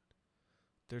been?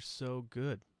 They're so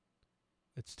good.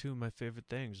 It's two of my favorite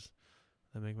things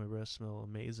that make my breath smell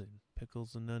amazing.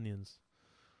 Pickles and onions.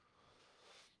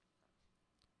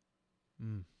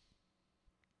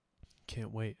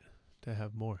 Can't wait to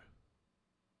have more.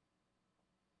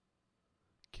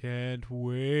 Can't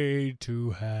wait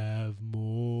to have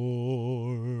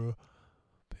more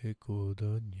pickled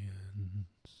onions.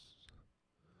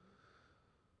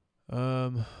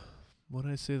 Would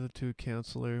I say the to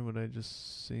counselor? Would I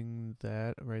just sing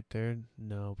that right there?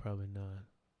 No, probably not.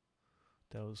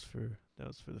 That was for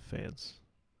the fans.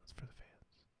 That's for the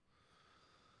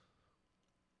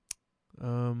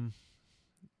fans.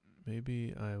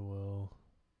 Maybe I will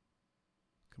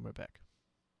come right back.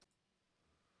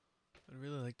 I'd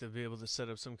really like to be able to set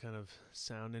up some kind of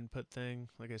sound input thing.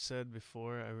 Like I said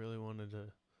before, I really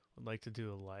would like to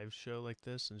do a live show like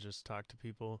this and just talk to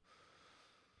people.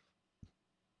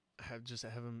 Have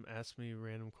them ask me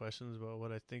random questions about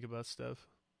what I think about stuff.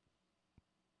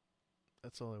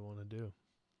 That's all I want to do.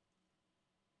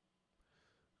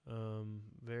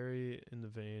 Very in the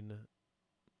vein,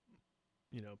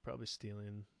 probably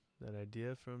stealing that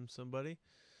idea from somebody,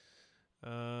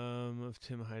 of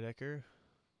Tim Heidecker,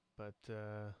 but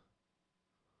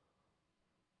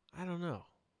I don't know.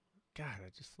 God, I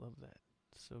just love that.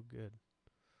 It's so good.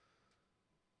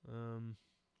 Of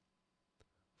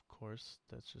course,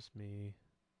 that's just me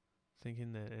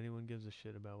thinking that anyone gives a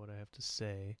shit about what I have to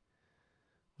say.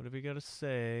 What have we got to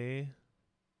say?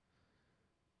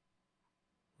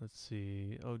 Let's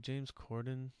see. Oh, James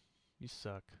Corden, you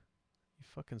suck. You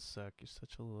fucking suck. You're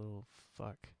such a little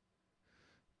fuck.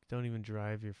 Don't even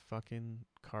drive your fucking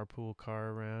carpool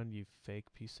car around, you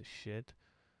fake piece of shit.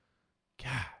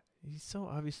 God, he's so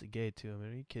obviously gay too. I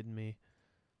mean, are you kidding me?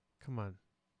 Come on.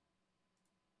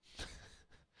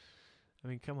 I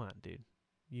mean, come on, dude.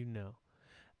 You know.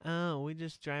 Oh, we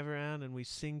just drive around and we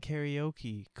sing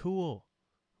karaoke. Cool.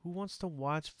 Who wants to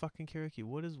watch fucking karaoke?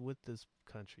 What is with this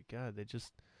country? God,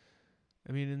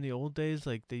 I mean, in the old days,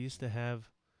 like, they used to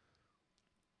have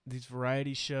these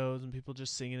variety shows and people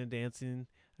just singing and dancing.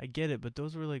 I get it, but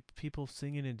those were like people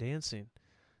singing and dancing.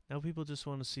 Now people just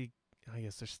want to see, I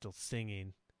guess they're still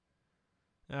singing.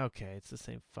 Okay, it's the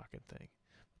same fucking thing.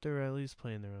 But they're at least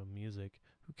playing their own music.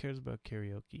 Who cares about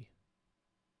karaoke?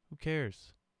 Who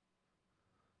cares?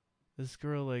 This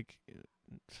girl, like,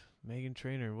 Megan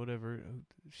Trainor, whatever,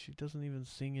 she doesn't even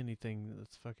sing anything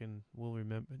that's fucking, we'll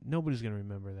remember. Nobody's going to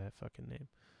remember that fucking name.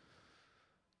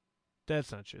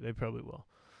 That's not true. They probably will.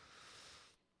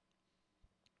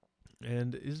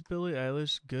 And is Billie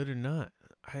Eilish good or not?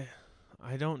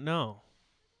 I don't know.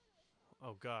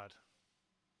 Oh God.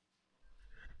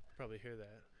 Probably hear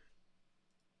that.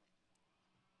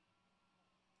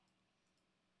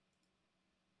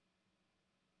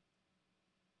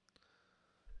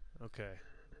 Okay.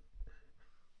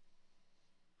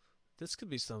 This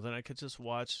could be something I could just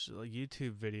watch, like,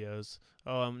 YouTube videos.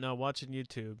 Oh, I'm now watching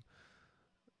YouTube.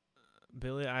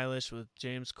 Billie Eilish with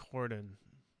James Corden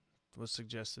was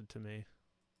suggested to me.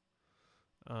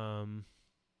 Um,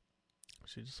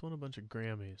 she just won a bunch of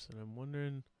Grammys, and I'm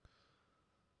wondering.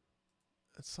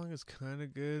 That song is kind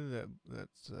of good.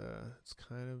 That's it's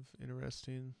kind of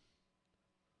interesting.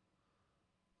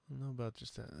 I don't know about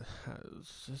just that.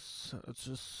 It's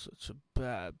just such a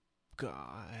bad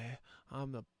guy.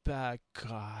 I'm the bad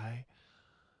guy.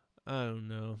 I don't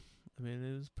know. I mean,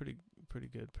 it was pretty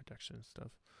good production and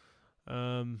stuff.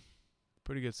 Um,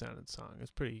 Pretty good sounding song.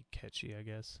 It's pretty catchy, I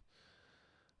guess.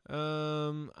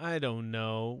 I don't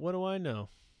know. What do I know?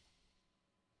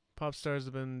 Pop stars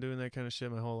have been doing that kind of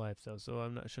shit my whole life, though,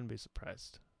 so shouldn't be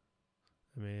surprised.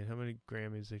 I mean, how many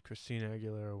Grammys did Christina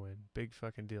Aguilera win? Big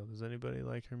fucking deal. Does anybody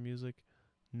like her music?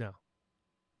 No,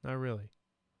 not really.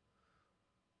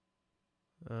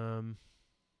 Um,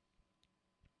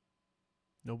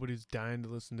 Nobody's dying to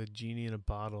listen to Genie in a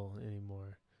Bottle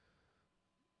anymore.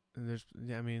 And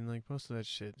I mean, like, most of that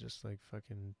shit just, like,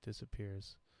 fucking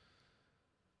disappears.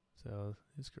 So,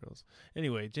 these girls.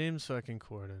 Anyway, James fucking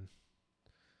Corden.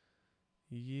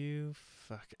 You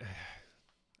fuck.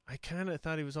 I kind of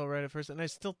thought he was alright at first, and I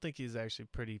still think he's actually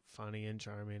pretty funny and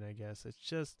charming, I guess. It's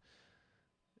just,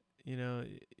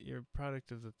 you're a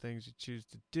product of the things you choose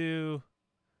to do,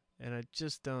 and I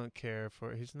just don't care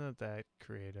for it. He's not that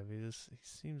creative.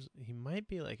 He might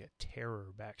be like a terror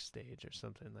backstage or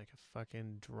something, like a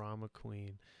fucking drama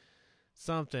queen.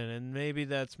 Something, and maybe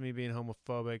that's me being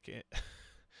homophobic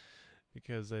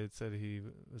because I said he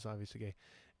was obviously gay.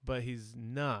 But he's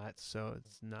not, so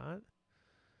it's not.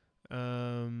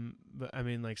 But I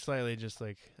mean, like, slightly, just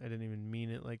like, I didn't even mean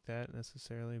it like that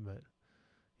necessarily, but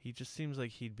he just seems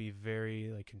like he'd be very,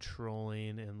 like,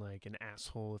 controlling and, like, an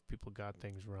asshole if people got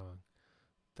things wrong.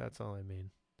 That's all I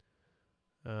mean.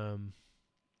 Um,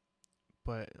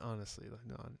 but honestly, like,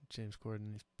 no, James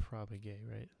Corden, he's probably gay,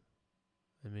 right?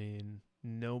 I mean,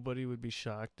 nobody would be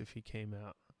shocked if he came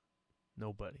out.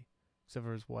 Nobody. Except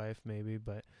for his wife, maybe,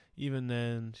 but even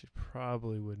then, she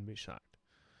probably wouldn't be shocked.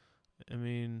 I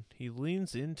mean, he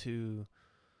leans into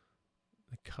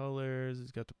the colors.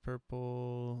 He's got the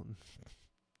purple.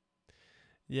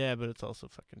 Yeah, but it's also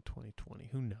fucking 2020.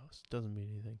 Who knows? Doesn't mean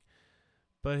anything.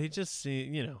 But he just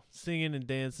singing and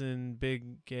dancing,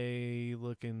 big gay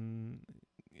looking.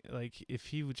 Like if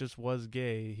he just was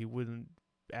gay, he wouldn't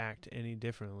act any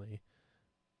differently.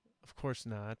 Of course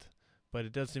not. But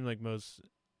it does seem like most.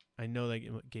 I know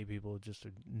that gay people just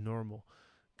are normal.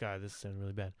 God, this sounds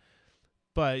really bad.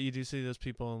 But you do see those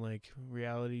people in like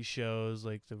reality shows,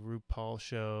 like the RuPaul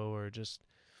show, or just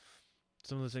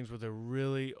some of those things where they're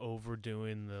really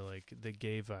overdoing the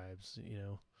gay vibes.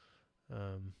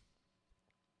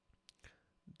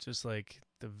 Just like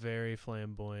the very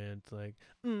flamboyant, like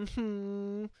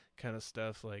kind of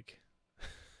stuff. Like,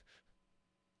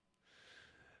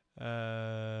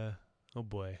 oh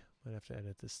boy, might have to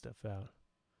edit this stuff out.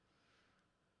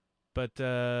 But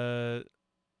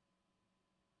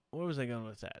where was I going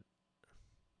with that?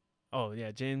 Oh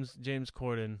yeah, James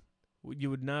Corden.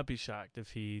 You would not be shocked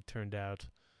if he turned out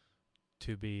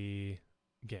to be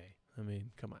gay. I mean,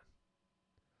 come on.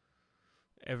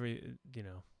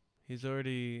 He's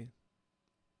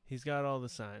he's got all the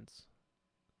signs.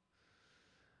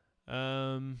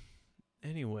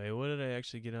 Anyway, what did I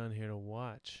actually get on here to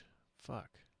watch?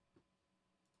 Fuck.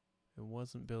 It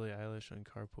wasn't Billie Eilish on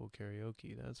Carpool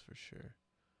Karaoke, that's for sure.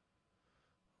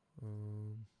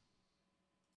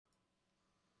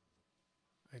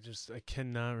 I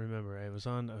cannot remember.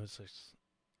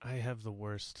 I have the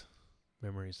worst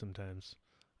memory sometimes.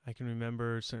 I can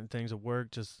remember certain things at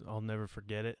work, just I'll never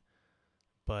forget it.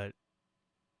 But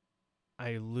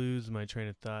I lose my train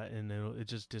of thought and it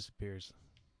just disappears.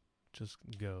 Just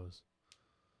goes.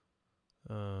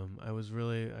 I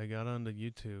got onto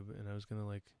YouTube and I was gonna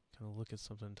like kind of look at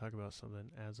something and talk about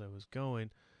something as I was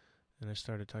going, and I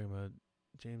started talking about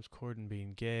James Corden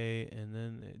being gay, and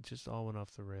then it just all went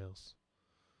off the rails.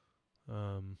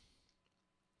 And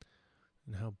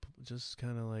how just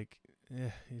kind of like,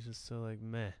 he's just so like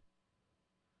meh.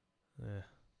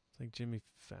 It's like Jimmy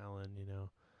Fallon.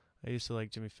 I used to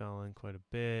like Jimmy Fallon quite a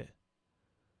bit.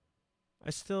 I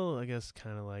still, I guess,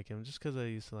 kind of like him just because I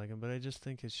used to like him, but I just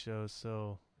think his show is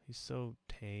he's so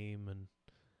tame, and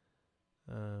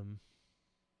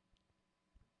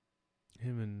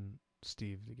him and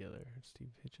Steve together,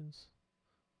 Steve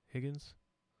Higgins,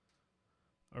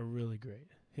 are really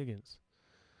great. Higgins,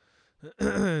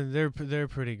 they're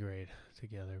pretty great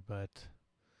together, but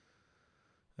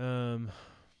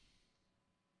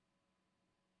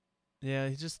yeah,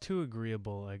 he's just too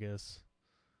agreeable, I guess.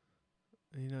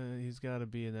 He's got to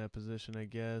be in that position, I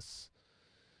guess.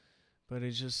 But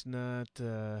he's just not.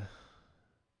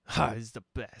 He's the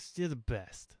best. You're the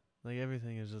best. Like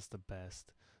everything is just the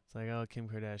best. It's like, oh, Kim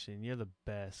Kardashian, you're the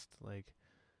best. Like,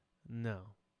 no,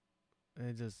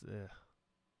 it just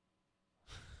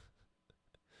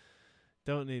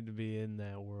don't need to be in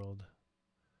that world.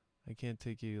 I can't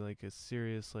take you like a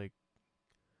serious, like,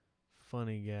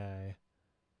 funny guy,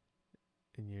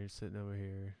 and you're sitting over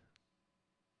here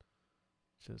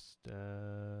just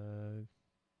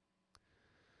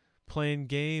playing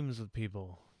games with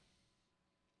people.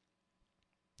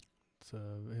 So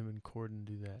him and Corden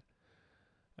do that.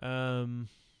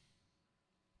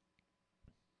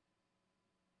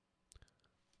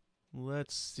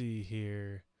 Let's see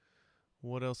here.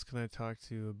 What else can I talk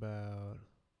to you about?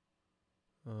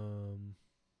 I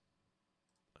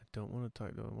don't want to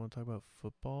talk. Do I want to talk about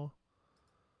football?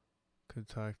 Could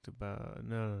talk about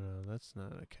no. That's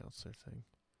not a counselor thing.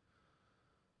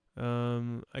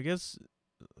 I guess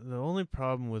the only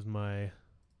problem with my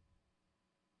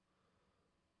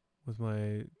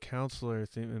counselor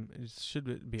thing should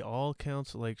it be all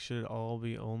counsel? Like, should it all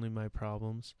be only my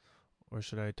problems, or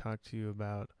should I talk to you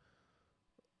about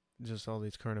just all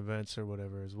these current events or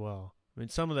whatever as well? I mean,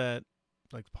 some of that,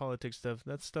 like politics stuff,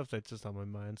 that's stuff that's just on my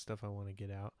mind, stuff I want to get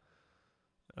out.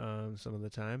 Some of the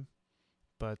time,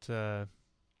 but I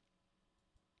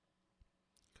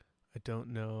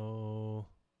don't know.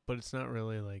 But it's not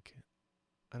really like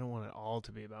I don't want it all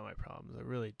to be about my problems. I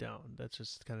really don't. That's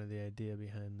just kind of the idea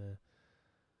behind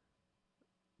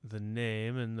the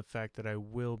name and the fact that I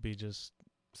will be just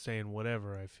saying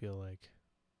whatever I feel like.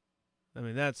 I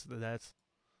mean, that's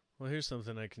well, here's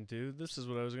something I can do. This is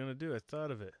what I was going to do. I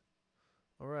thought of it.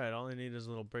 All right, all I need is a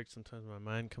little break. Sometimes my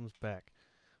mind comes back.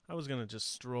 I was going to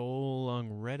just stroll along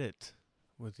Reddit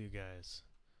with you guys.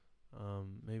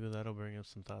 Maybe that'll bring up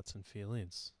some thoughts and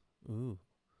feelings. Ooh.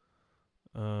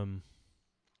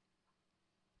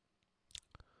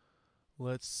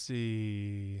 Let's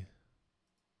see.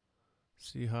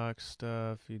 Seahawks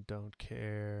stuff, you don't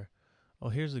care. Oh,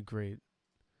 here's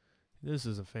this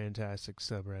is a fantastic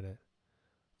subreddit.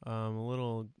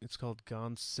 It's called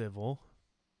Gone Civil.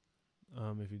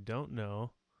 If you don't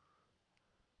know,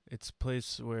 It's a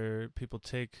place where people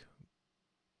take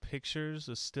pictures,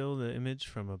 a still the image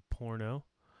from a porno,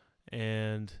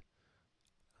 and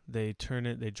they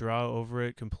draw over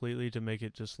it completely to make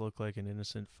it just look like an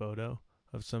innocent photo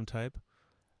of some type.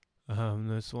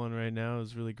 This one right now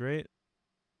is really great.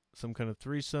 Some kind of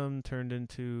threesome turned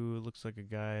into, it looks like a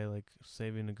guy like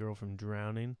saving a girl from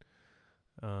drowning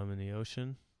in the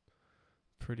ocean.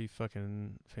 Pretty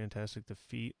fucking fantastic. The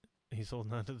feet, he's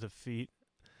holding onto the feet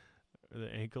or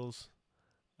the ankles.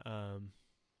 Um,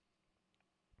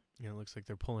 it looks like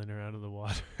they're pulling her out of the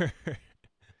water.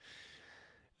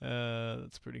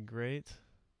 That's pretty great.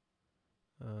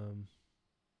 Um,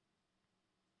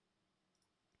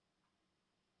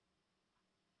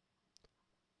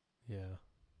 yeah,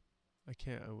 I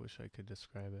can't. I wish I could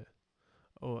describe it.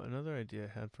 Oh, another idea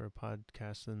I had for a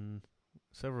podcast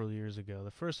several years ago. The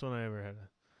first one I ever had.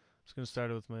 I was gonna start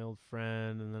it with my old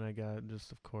friend, and then I got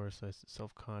just, of course, I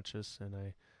self-conscious, and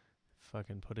I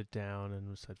fucking put it down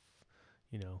and said,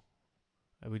 you know,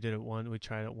 we did it we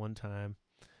tried it one time.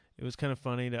 It was kind of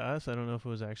funny to us. I don't know if it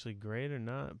was actually great or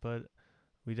not, but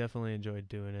we definitely enjoyed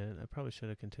doing it. I probably should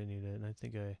have continued it, and I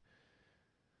think I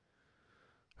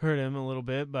hurt him a little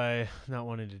bit by not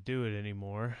wanting to do it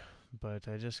anymore. But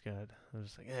I was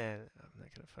like, I'm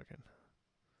not gonna fucking.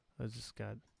 I just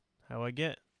got how I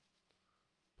get.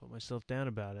 Put myself down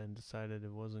about it and decided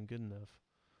it wasn't good enough.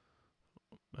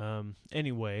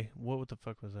 Anyway, what the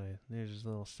fuck was I? There's just a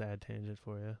little sad tangent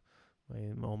for you.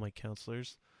 All my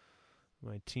counselors,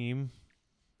 my team.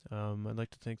 I'd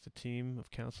like to thank the team of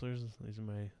counselors. These are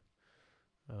my.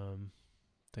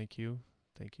 Thank you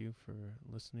for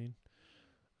listening.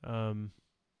 Oh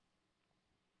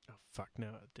fuck!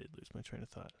 Now I did lose my train of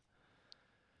thought.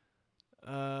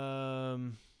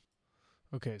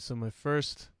 Okay, so my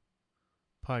first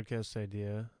podcast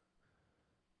idea.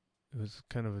 It was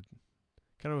kind of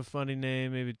a funny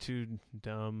name, maybe too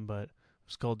dumb, but it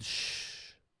was called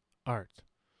Shh Art,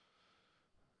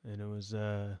 and it was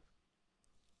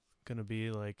gonna be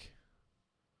like,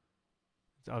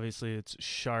 obviously it's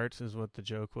shart is what the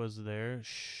joke was there.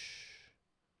 Shh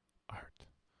Art.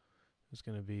 It was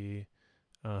gonna be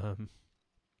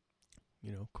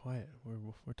quiet.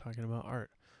 We're talking about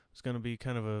art. It's gonna be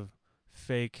kind of a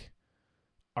fake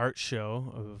art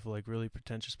show of like really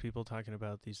pretentious people talking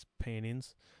about these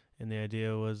paintings, and the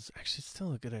idea was actually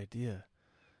still a good idea.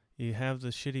 You have the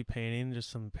shitty painting, just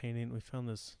some painting. We found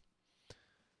this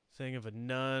thing of a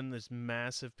nun, this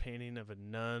massive painting of a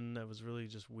nun that was really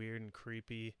just weird and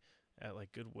creepy at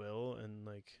like Goodwill, and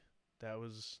like that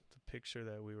was the picture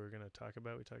that we were gonna talk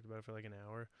about. We talked about it for like an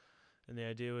hour, and the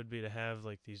idea would be to have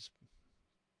like these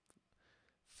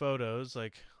photos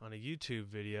like on a YouTube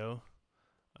video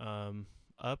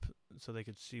up so they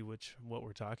could see what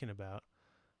we're talking about,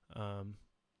 um,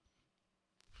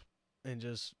 and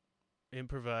just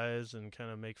improvise and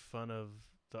kind of make fun of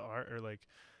the art, or like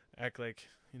act like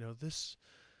this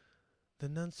the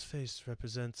nun's face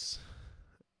represents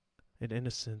an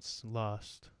innocence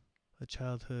lost, a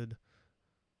childhood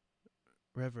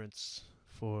reverence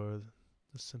for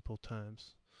the simple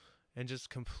times, and just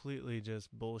completely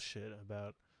just bullshit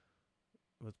about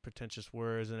with pretentious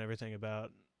words and everything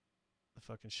about the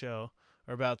fucking show,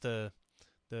 or about the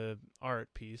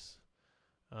art piece.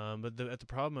 But at the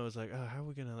problem, I was like, oh, how are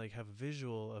we gonna like have a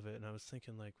visual of it? And I was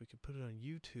thinking like we could put it on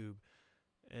YouTube,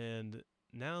 and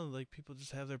now like people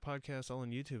just have their podcasts all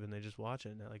on YouTube and they just watch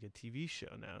it. Not like a TV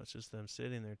show now. It's just them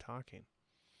sitting there talking,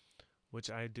 which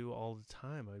I do all the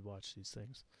time. I watch these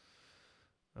things.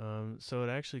 So it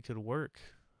actually could work.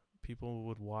 People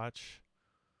would watch.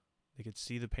 They could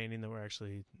see the painting that we're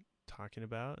actually talking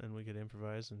about, and we could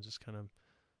improvise and just kind of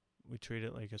we treat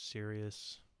it like a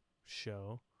serious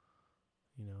show,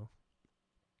 you know.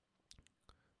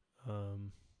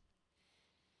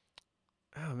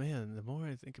 Oh man, the more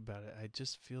I think about it, I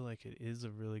just feel like it is a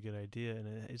really good idea, and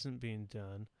it isn't being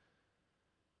done.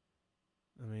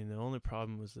 I mean, the only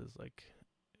problem was is like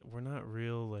we're not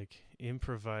real like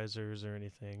improvisers or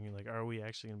anything. Like, are we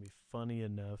actually gonna be funny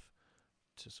enough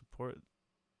to support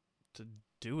to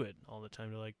do it all the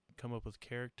time, to like come up with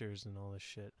characters and all this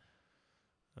shit?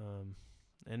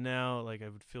 And now like I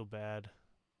would feel bad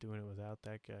doing it without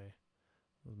that guy,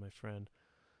 with my friend.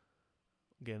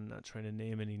 Again, not trying to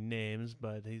name any names,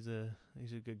 but he's a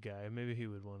good guy. Maybe he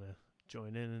would want to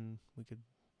join in, and we could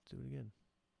do it again.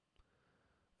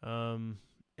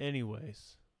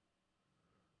 Anyways,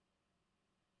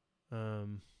 what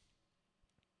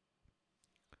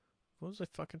was I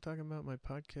fucking talking about? My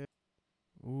podcast.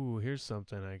 Ooh, here's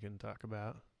something I can talk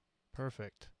about.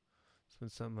 Perfect. It's been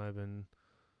something I've been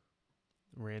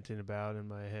ranting about in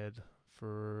my head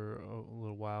for a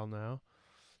little while now.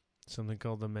 something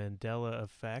called the Mandela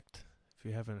Effect. If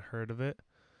you haven't heard of it,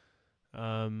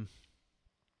 um,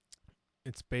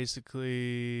 it's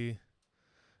basically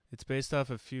it's based off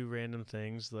a few random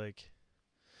things. Like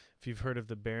if you've heard of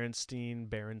the Berenstain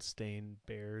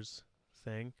Bears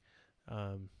thing,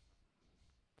 um,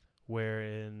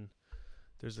 wherein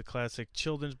there's a classic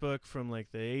children's book from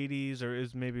like the 80s, or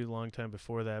is maybe a long time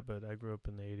before that, but I grew up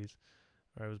in the 80s,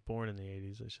 or I was born in the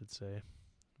 80s, I should say.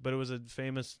 But it was a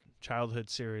famous childhood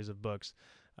series of books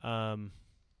um,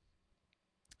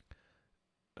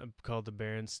 called the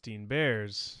Berenstain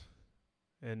Bears.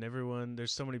 And everyone,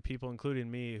 there's so many people,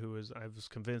 including me, I was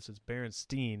convinced it's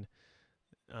Berenstain.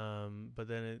 But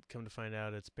then it come to find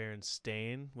out it's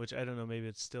Berenstain, which I don't know, maybe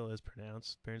it still is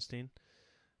pronounced Berenstain.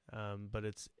 But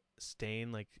it's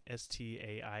Stain, like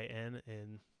Stainn,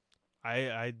 and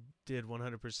I did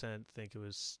 100% think it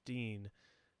was Steen,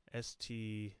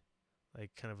 St,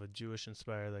 like kind of a Jewish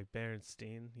inspired, like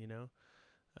Berenstain,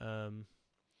 um,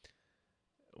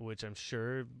 which I'm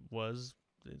sure was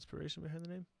the inspiration behind the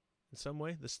name in some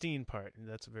way. The Steen part,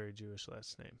 that's a very Jewish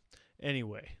last name.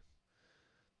 Anyway,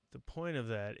 the point of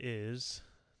that is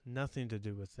nothing to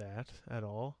do with that at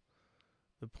all.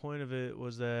 The point of it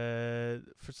was that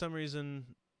for some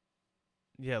reason,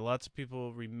 yeah, lots of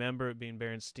people remember it being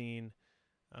Berenstain,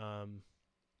 um,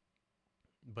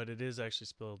 but it is actually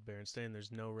spelled Berenstain.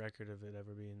 There's no record of it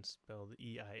ever being spelled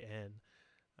Ein.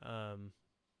 Um,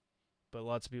 but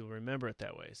lots of people remember it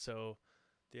that way. So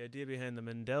the idea behind the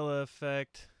Mandela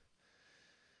effect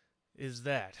is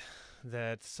that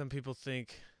some people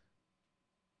think,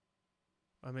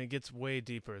 I mean, it gets way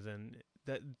deeper than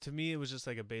that. To me, it was just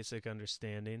like a basic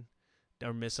understanding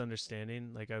or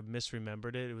misunderstanding. Like I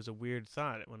misremembered it. It was a weird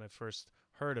thought when I first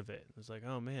heard of it. It was like,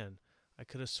 oh man, I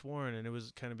could have sworn, and it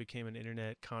was kind of became an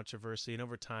internet controversy. And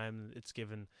over time, it's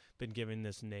been given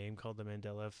this name called the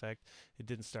Mandela effect. It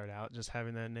didn't start out just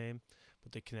having that name,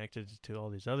 but they connected it to all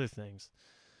these other things.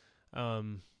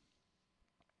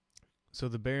 So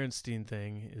the Berenstain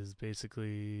thing is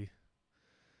basically,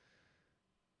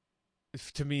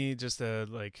 to me, just a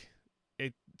like.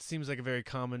 It seems like a very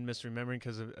common misremembering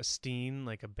because a Steen,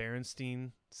 like a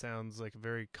Berenstain, sounds like a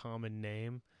very common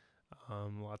name.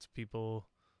 Lots of people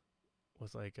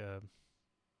with like a,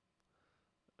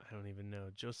 I don't even know,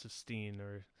 Joseph Steen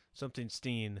or something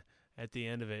Steen at the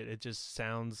end of it. It just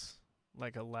sounds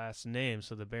like a last name.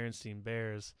 So the Berenstain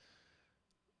Bears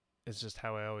is just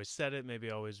how I always said it. Maybe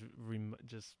I always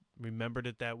just remembered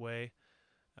it that way.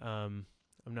 I'm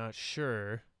not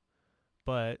sure,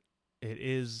 but it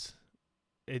is.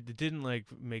 It didn't like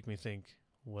make me think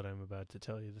what I'm about to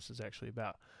tell you this is actually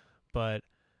about, but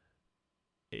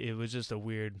it was just a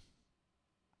weird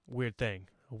thing,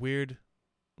 a weird,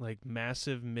 like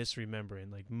massive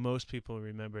misremembering. Like most people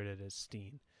remembered it as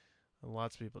Steen, and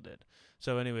lots of people did.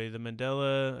 So anyway, the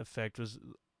Mandela effect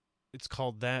it's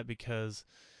called that because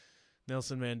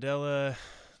Nelson Mandela.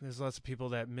 There's lots of people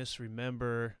that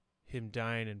misremember him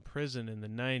dying in prison in the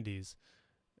 90s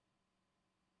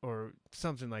or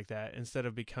something like that, instead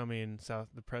of becoming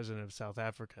the president of South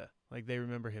Africa. Like they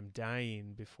remember him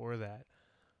dying before that.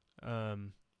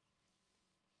 Um,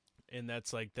 and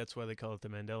that's why they call it the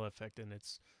Mandela effect. And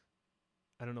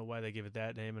I don't know why they give it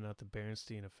that name and not the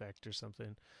Berenstain effect or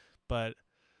something, but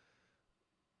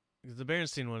the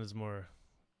Berenstain one is more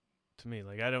to me.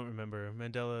 Like I don't remember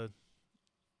Mandela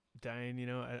dying.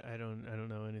 I don't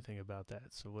know anything about that.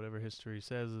 So whatever history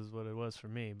says is what it was for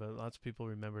me. But lots of people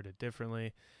remembered it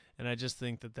differently, and I just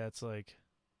think that that's like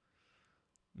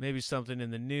maybe something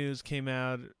in the news came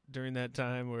out during that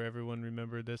time where everyone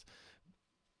remembered this,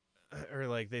 or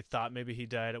like they thought maybe he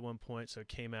died at one point, so it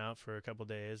came out for a couple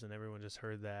days, and everyone just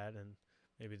heard that, and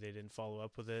maybe they didn't follow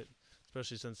up with it,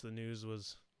 especially since the news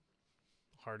was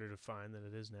harder to find than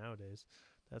it is nowadays.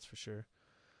 That's for sure.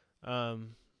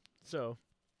 So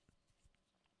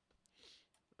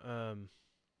um,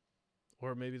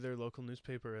 or maybe their local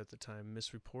newspaper at the time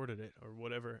misreported it or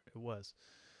whatever it was.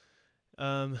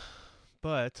 Um,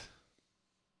 but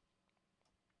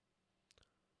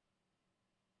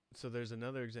so there's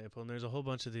another example, and there's a whole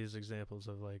bunch of these examples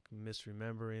of like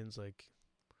misrememberings. Like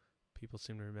people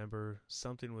seem to remember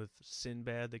something with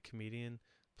Sinbad the comedian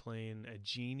playing a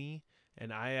genie,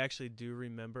 and I actually do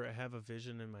remember. I have a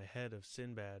vision in my head of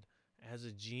Sinbad as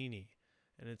a genie,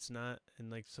 and it's not. And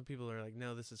like some people are like,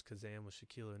 no, this is Kazam with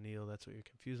Shaquille O'Neal. That's what you're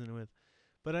confusing it with.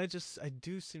 But I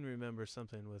do seem to remember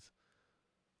something with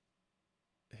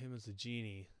him as a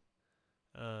genie.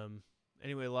 Um,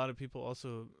 anyway, a lot of people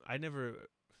also, I never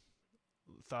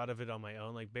thought of it on my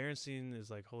own. Like Berenstein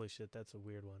is like, holy shit, that's a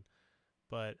weird one.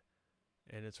 But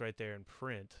and it's right there in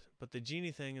print. But the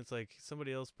genie thing, it's like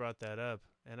somebody else brought that up,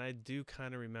 and I do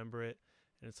kind of remember it.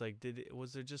 And it's like,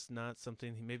 was there just not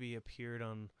something? Maybe he appeared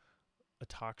on a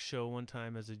talk show one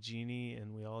time as a genie,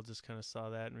 and we all just kind of saw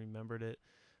that and remembered it.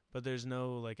 But there's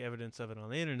no like evidence of it on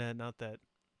the internet. Not that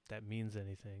that means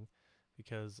anything,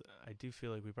 because I do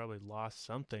feel like we probably lost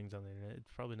some things on the internet.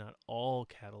 It's probably not all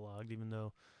cataloged, even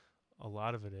though a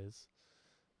lot of it is.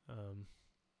 Um,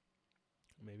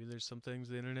 Maybe there's some things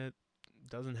the internet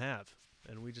doesn't have,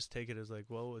 and we just take it as like,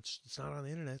 well, it's not on the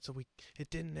internet, so it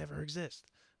didn't ever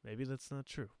exist. Maybe that's not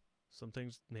true. Some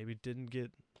things maybe didn't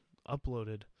get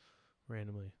uploaded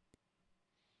randomly.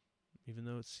 Even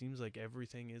though it seems like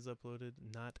everything is uploaded,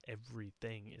 not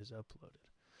everything is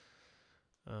uploaded.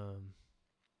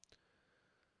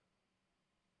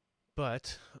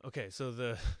 But okay, so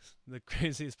the the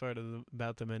craziest part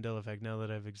about the Mandela effect, now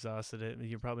that I've exhausted it,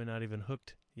 you're probably not even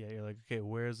hooked yet. You're like, okay,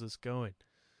 where is this going?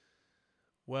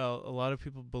 Well, a lot of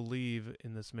people believe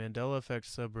in this Mandela effect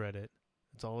subreddit.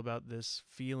 It's all about this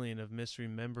feeling of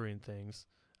misremembering things.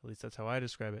 At least that's how I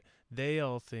describe it. They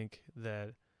all think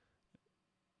that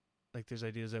like there's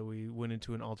ideas that we went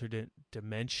into an alternate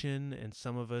dimension and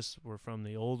some of us were from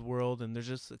the old world, and there's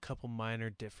just a couple minor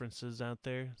differences out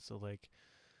there. So like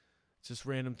just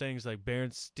random things like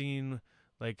Berenstein,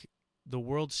 like the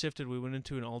world shifted, we went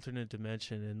into an alternate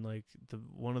dimension, and like the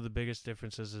one of the biggest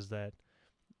differences is that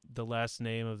the last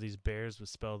name of these bears was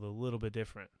spelled a little bit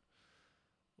different.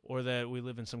 Or that we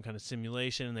live in some kind of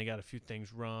simulation and they got a few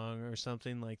things wrong or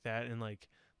something like that. And like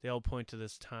they all point to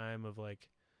this time of like,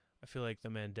 I feel like the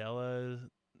Mandela,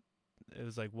 it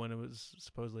was like when it was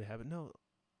supposedly happened. No,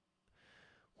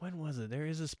 when was it? There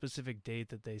is a specific date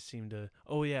that they seem to.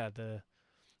 Oh yeah,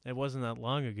 it wasn't that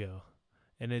long ago,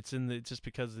 and it's in the just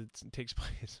because it takes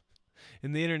place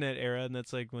in the internet era, and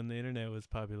that's like when the internet was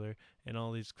popular and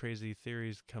all these crazy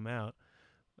theories come out.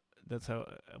 That's how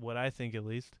what I think at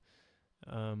least.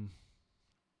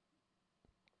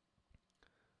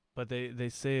 But they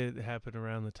say it happened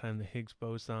around the time the Higgs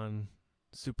boson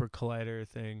super collider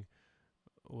thing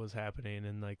was happening,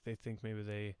 and like they think maybe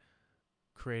they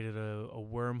created a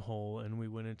wormhole and we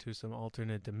went into some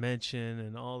alternate dimension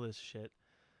and all this shit.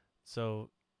 So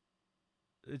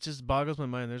it just boggles my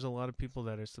mind. There's a lot of people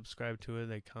that are subscribed to it.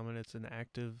 They comment. It's an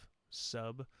active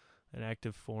sub, an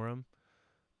active forum.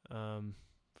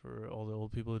 For all the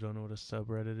old people who don't know what a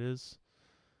subreddit is,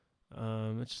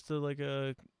 it's just like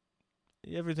a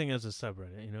everything has a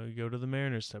subreddit. You know, you go to the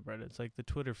Mariners subreddit. It's like the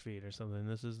Twitter feed or something.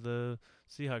 This is the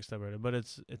Seahawks subreddit, but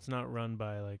it's not run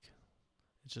by like,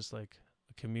 it's just like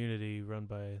a community run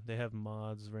by. They have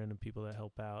mods, random people that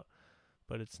help out,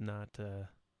 but it's not.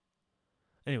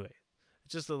 Anyway,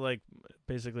 it's just like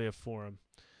basically a forum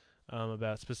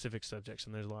about specific subjects,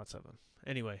 and there's lots of them.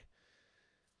 Anyway,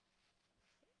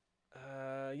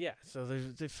 yeah. So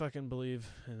they fucking believe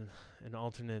in an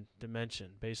alternate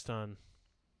dimension based on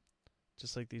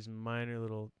just like these minor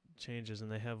little changes,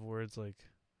 and they have words like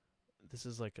this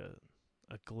is like a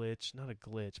glitch, not a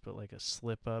glitch, but like a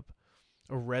slip up,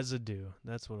 a residue.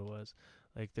 That's what it was.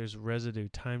 Like there's residue,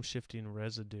 time shifting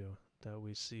residue that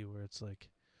we see where it's like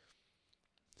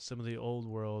some of the old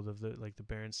world of the like the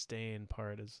Berenstain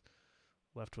part is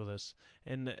left with us,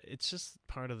 and it's just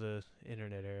part of the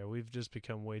internet era. We've just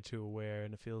become way too aware,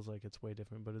 and it feels like it's way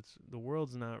different, but it's the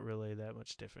world's not really that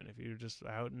much different. If you're just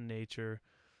out in nature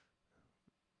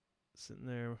sitting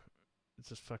there, it's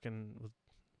just fucking with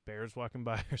bears walking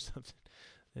by or something,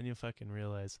 then you fucking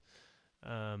realize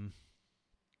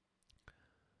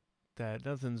that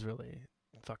nothing's really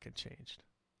fucking changed.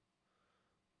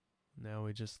 Now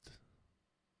we just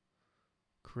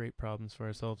create problems for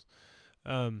ourselves.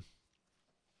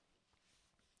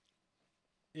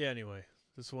 Yeah, anyway,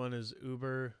 this one is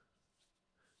Uber.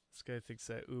 This guy thinks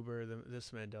that Uber,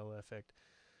 this Mandela effect,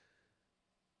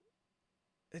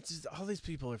 it's just all these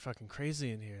people are fucking crazy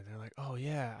in here. They're like, oh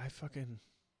yeah,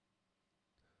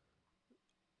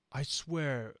 I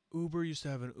swear, Uber used to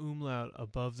have an umlaut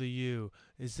above the U.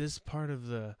 Is this part of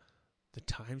the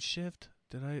time shift?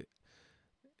 Did I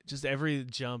just every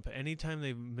jump, anytime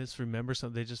they misremember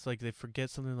something, they just like they forget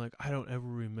something like I don't ever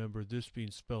remember this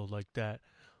being spelled like that.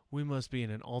 We must be in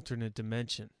an alternate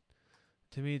dimension.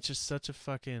 To me, it's just such a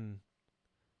fucking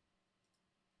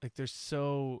like they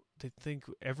think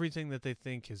everything that they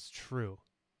think is true.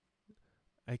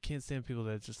 I can't stand people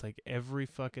that just like every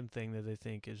fucking thing that they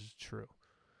think is true.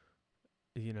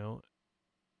 You know,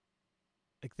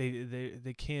 like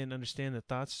they can't understand that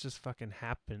thoughts just fucking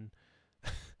happen.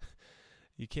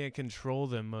 You can't control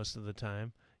them most of the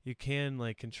time. You can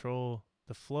like control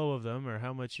the flow of them or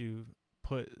how much you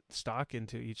put stock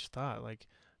into each thought. Like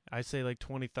I say like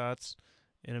 20 thoughts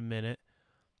in a minute,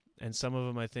 And some of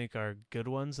them I think are good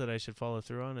ones that I should follow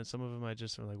through on, and some of them I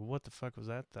just am like, what the fuck was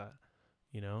that thought?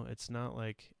 You know, it's not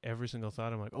like every single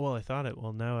thought I'm like, oh well, I thought it.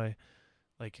 Well, now I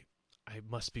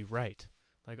must be right.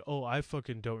 Like, oh, I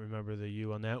fucking don't remember the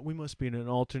U on that. We must be in an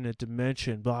alternate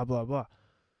dimension. Blah blah blah.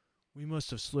 We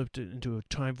must have slipped it into a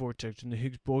time vortex, and the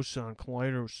Higgs boson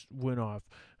collider went off,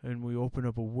 and we opened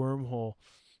up a wormhole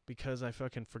because I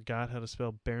fucking forgot how to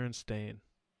spell Berenstain.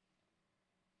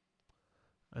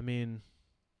 I mean,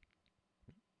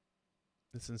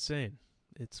 it's insane.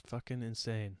 It's fucking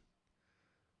insane.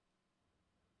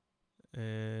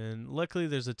 And luckily,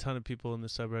 there's a ton of people in the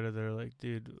subreddit that are like,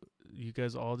 dude, you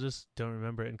guys all just don't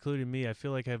remember it, including me. I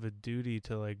feel like I have a duty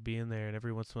to like be in there, and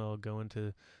every once in a while I'll go into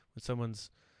when someone's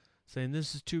saying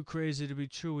this is too crazy to be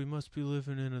true. We must be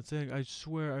living in a thing. I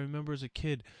swear, I remember as a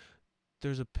kid,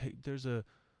 one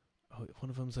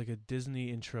of them's like a Disney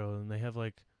intro, and they have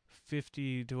like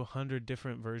 50 to 100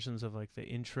 different versions of like the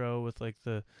intro with like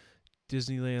the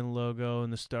Disneyland logo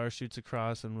and the star shoots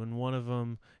across, and when one of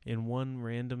them in one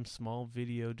random small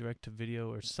video, direct to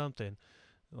video or something,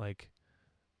 like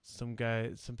some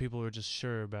people were just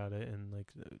sure about it, and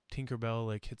like Tinkerbell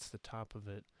like hits the top of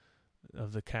it,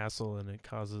 of the castle, and it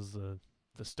causes the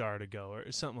star to go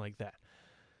or something like that.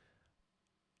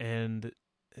 And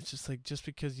it's just like, just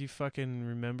because you fucking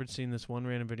remembered seeing this one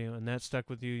random video and that stuck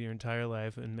with you your entire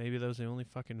life, and maybe that was the only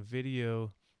fucking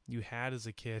video you had as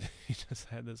a kid. You just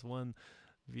had this one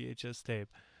VHS tape,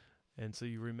 and so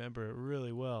you remember it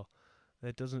really well.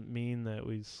 That doesn't mean that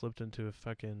we slipped into a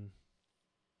fucking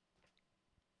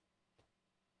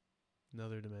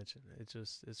another dimension. It's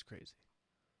crazy.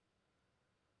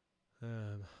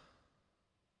 Um,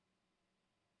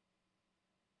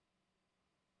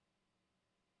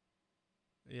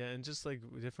 yeah, and just like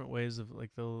different ways of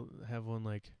like, they'll have one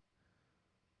like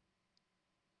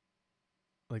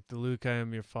the Luke, I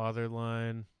am your father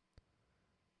line.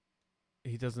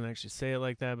 He doesn't actually say it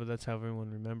like that, but that's how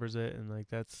everyone remembers it, and like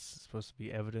that's supposed to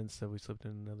be evidence that we slipped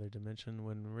in another dimension.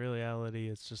 When in reality,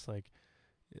 it's just like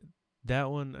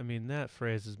that one. I mean, that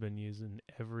phrase has been used in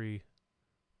every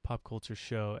pop culture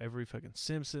show, every fucking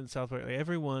Simpsons, South Park. Like,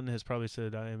 everyone has probably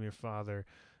said "I am your father"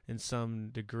 in some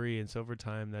degree, and so over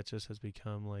time, that just has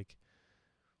become like,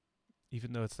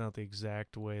 even though it's not the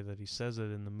exact way that he says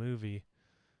it in the movie,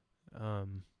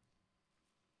 um,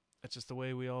 that's just the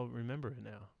way we all remember it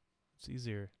now. It's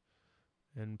easier,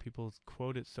 and people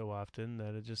quote it so often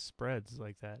that it just spreads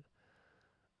like that.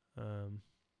 Um,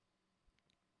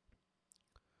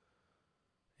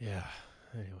 yeah.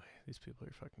 Anyway, these people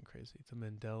are fucking crazy. The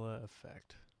Mandela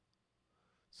effect.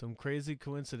 Some crazy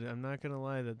coincidence. I'm not gonna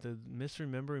lie that the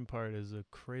misremembering part is a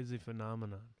crazy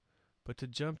phenomenon, but to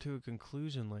jump to a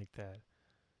conclusion like that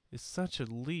is such a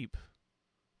leap.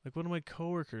 Like one of my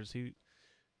coworkers, we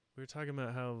were talking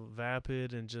about how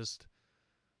vapid and just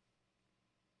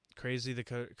crazy the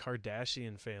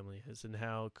Kardashian family is, and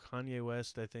how Kanye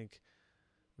West, I think,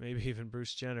 maybe even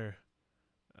Bruce Jenner,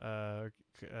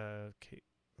 Kate,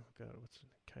 oh god, what's her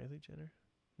name? Kylie Jenner?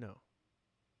 No,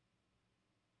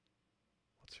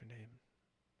 what's her name?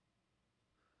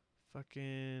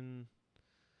 Fucking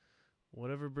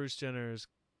whatever Bruce Jenner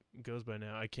goes by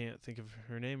now. I can't think of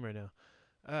her name right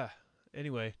now.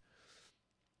 Anyway,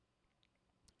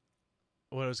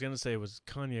 what I was gonna say was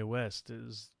Kanye West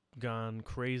is gone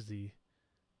crazy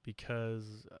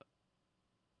because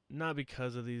not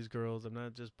because of these girls. I'm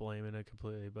not just blaming it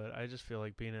completely, but I just feel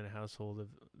like being in a household of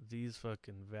these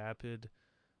fucking vapid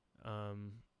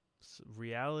um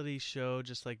reality show,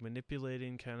 just like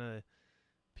manipulating kind of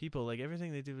people, like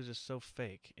everything they do is just so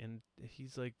fake, and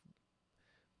he's like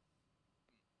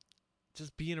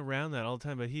just being around that all the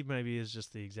time, but he maybe is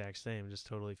just the exact same, just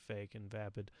totally fake and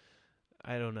vapid.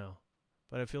 I don't know.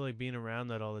 But I feel like being around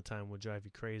that all the time would drive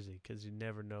you crazy because you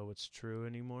never know what's true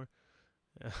anymore.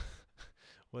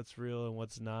 What's real and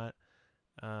what's not.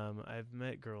 I've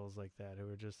met girls like that who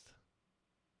are just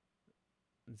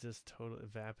totally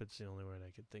vapid's the only word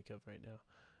I could think of right now.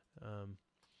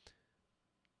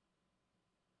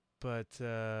 But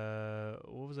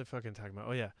what was I fucking talking about?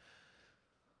 Oh yeah,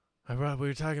 we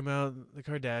were talking about the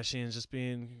Kardashians just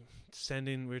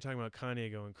we were talking about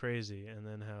Kanye going crazy, and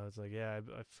then how it's like, yeah,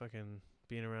 I fucking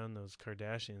being around those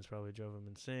Kardashians probably drove him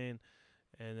insane.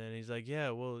 And then he's like,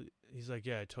 yeah,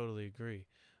 I totally agree.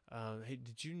 Hey,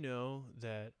 did you know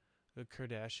that the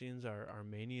Kardashians are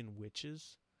Armenian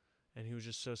witches? And he was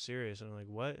just so serious, and I'm like,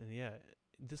 what? And yeah,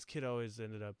 this kid always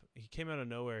he came out of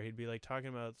nowhere. He'd be like talking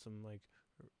about some like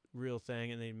real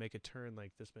thing, and then he'd make a turn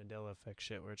like this Mandela effect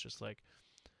shit, where it's just like,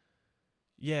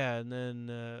 yeah, and then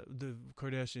the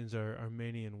Kardashians are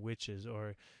Armenian witches,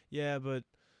 or yeah, but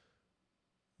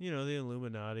the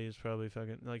Illuminati is probably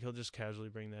fucking like he'll just casually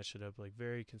bring that shit up, like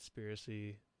very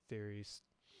conspiracy theories,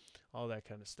 all that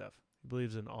kind of stuff. He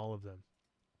believes in all of them.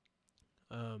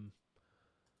 Um,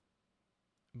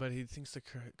 but he thinks the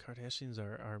Kardashians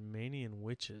are Armenian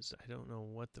witches. I don't know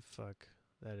what the fuck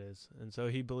that is, and so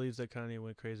he believes that Kanye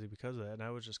went crazy because of that. And I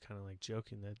was just kind of like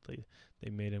joking that they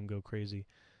made him go crazy,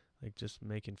 like just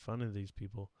making fun of these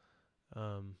people.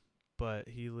 But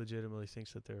he legitimately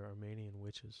thinks that they're Armenian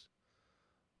witches.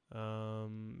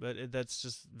 That's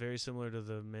just very similar to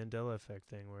the Mandela effect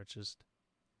thing, where it's just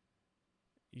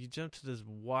you jump to this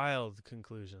wild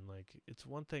conclusion. Like, it's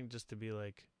one thing just to be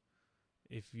like,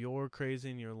 if you're crazy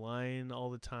and you're lying all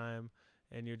the time,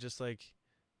 and you're just like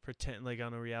pretend like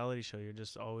on a reality show, you're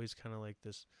just always kind of like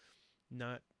this.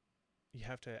 Not You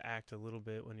have to act a little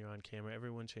bit when you're on camera.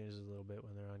 Everyone changes a little bit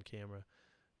when they're on camera,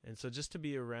 and so just to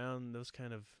be around those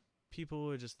kind of people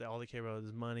who are just all they care about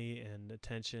is money and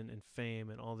attention and fame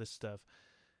and all this stuff,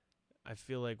 I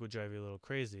feel like would drive you a little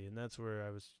crazy. And that's where I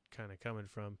was kind of coming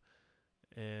from.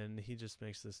 And he just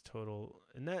makes this total,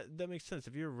 and that makes sense.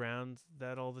 If you're around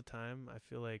that all the time, I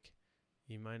feel like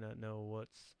you might not know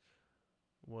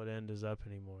what end is up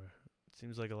anymore. It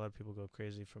seems like a lot of people go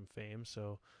crazy from fame,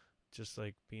 so just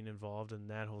like being involved in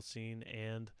that whole scene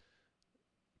and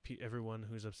everyone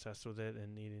who's obsessed with it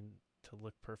and needing to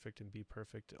look perfect and be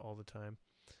perfect all the time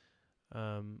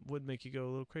would make you go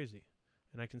a little crazy.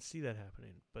 And I can see that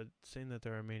happening. But saying that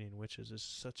they're Armenian witches is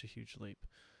such a huge leap.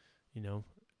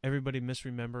 Everybody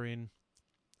misremembering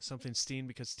something Steen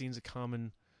because Steen's a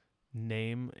common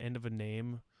name, end of a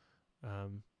name,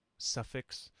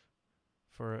 suffix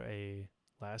for a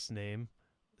last name,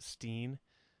 Steen.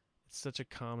 It's such a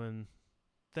common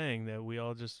thing that we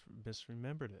all just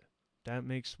misremembered it. That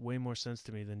makes way more sense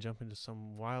to me than jumping to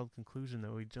some wild conclusion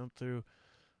that we jumped through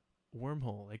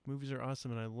wormhole. Like, movies are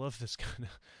awesome, and I love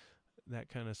that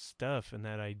kind of stuff and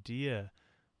that idea,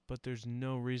 but there's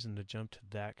no reason to jump to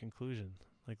that conclusion.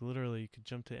 Like, literally, you could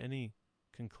jump to any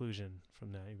conclusion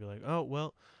from that. You'd be like, oh,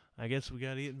 well, I guess we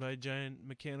got eaten by giant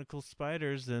mechanical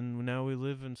spiders, and now we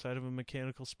live inside of a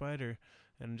mechanical spider,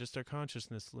 and just our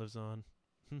consciousness lives on.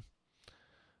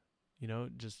 You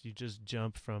just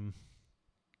jump from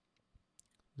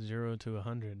 0 to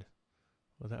 100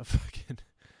 without fucking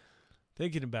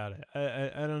thinking about it.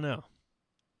 I don't know.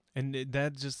 And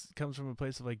that just comes from a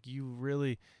place of like,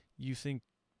 you think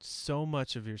so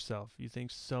much of yourself. You think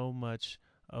so much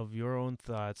of your own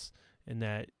thoughts, and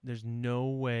that there's no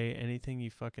way anything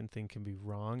you fucking think can be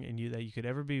wrong, and that you could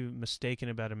ever be mistaken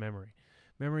about a memory.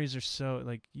 Memories are so,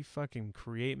 like, you fucking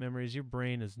create memories. Your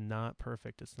brain is not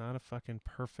perfect. It's not a fucking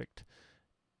perfect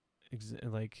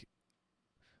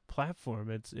platform.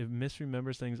 It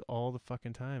misremembers things all the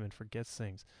fucking time and forgets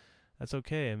things. That's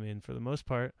okay. I mean, for the most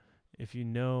part, if you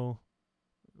know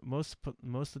most of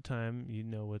the time, you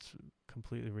know what's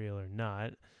completely real or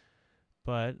not.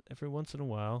 But every once in a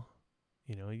while,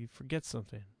 you forget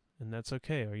something, and that's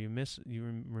okay. Or you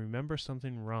remember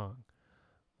something wrong.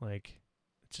 Like,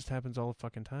 it just happens all the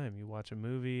fucking time. You watch a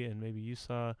movie and maybe you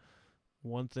saw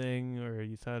one thing, or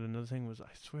you thought another thing was, I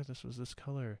swear this was this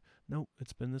color. Nope,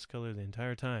 it's been this color the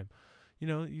entire time.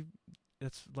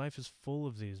 Life is full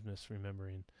of these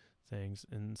misremembering things,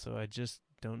 and so I just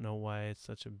don't know why you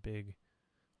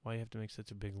have to make such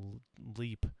a big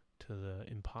leap to the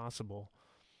impossible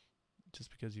just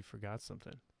because you forgot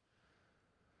something.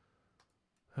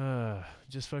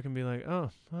 Just fucking be like,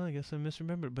 oh, well, I guess I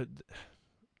misremembered. But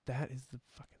that is the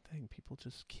fucking thing. People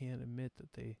just can't admit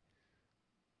that they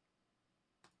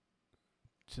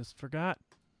just forgot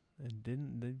and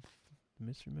they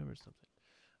misremembered something.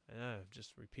 And I'm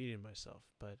just repeating myself,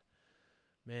 but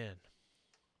man,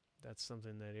 that's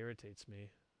something that irritates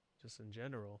me just in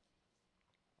general.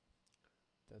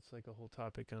 That's like a whole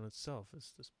topic on itself.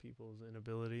 It's just people's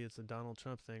inability. It's a Donald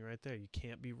Trump thing right there. You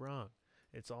can't be wrong.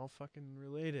 It's all fucking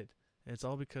related. And it's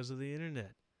all because of the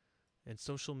internet and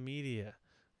social media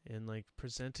and like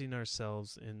presenting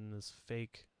ourselves in this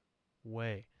fake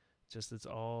way. Just it's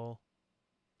all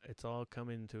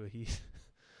coming to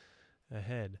a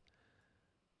head.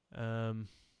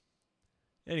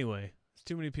 Anyway, there's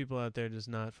too many people out there just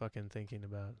not fucking thinking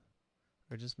about,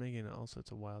 or just making all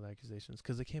sorts of wild accusations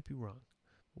because they can't be wrong.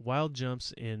 Wild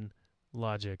jumps in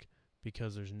logic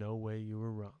because there's no way you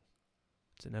were wrong.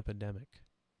 It's an epidemic.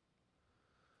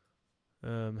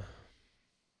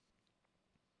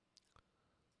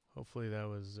 Hopefully that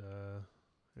was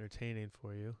entertaining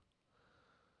for you.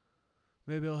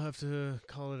 Maybe I'll have to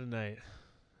call it a night,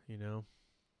 I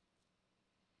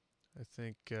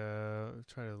think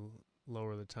try to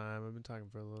lower the time. I've been talking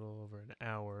for a little over an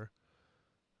hour.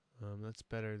 That's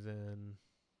better than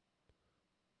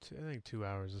I think 2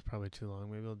 hours is probably too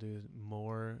long. Maybe I'll do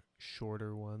more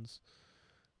shorter ones.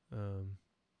 Um,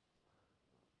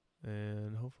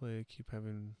 and hopefully I keep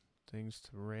having things to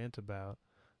rant about.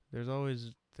 There's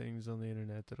always things on the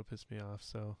internet that'll piss me off,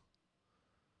 so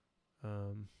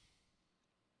um,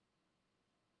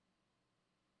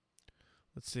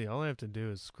 let's see. All I have to do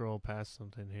is scroll past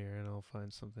something here, and I'll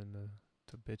find something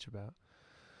to bitch about.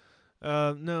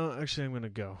 No, actually, I'm gonna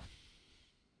go.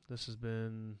 This has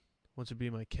been Won't you be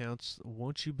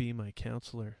my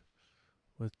counselor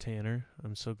with Tanner?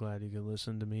 I'm so glad you could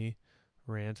listen to me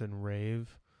rant and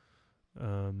rave.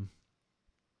 Um,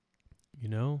 you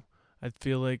know, I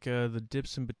feel like the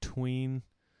dips in between.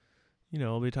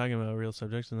 I'll be talking about real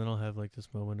subjects, and then I'll have like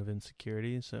this moment of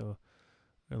insecurity. So,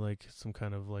 or like some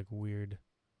kind of like weird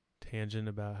tangent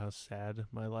about how sad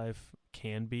my life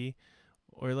can be,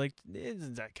 or like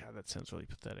God, that sounds really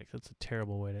pathetic. That's a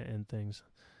terrible way to end things.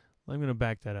 I'm gonna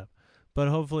back that up, but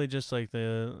hopefully, just like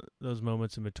those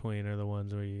moments in between are the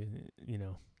ones where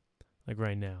like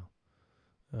right now,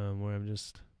 where I'm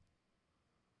just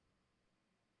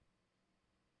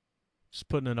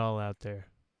putting it all out there.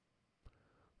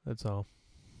 That's all.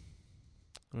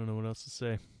 I don't know what else to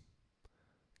say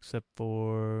except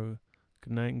for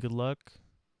good night and good luck.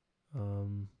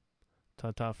 Um,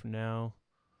 Ta ta for now.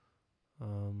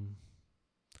 Um,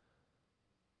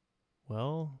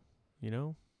 well,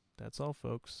 that's all,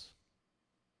 folks.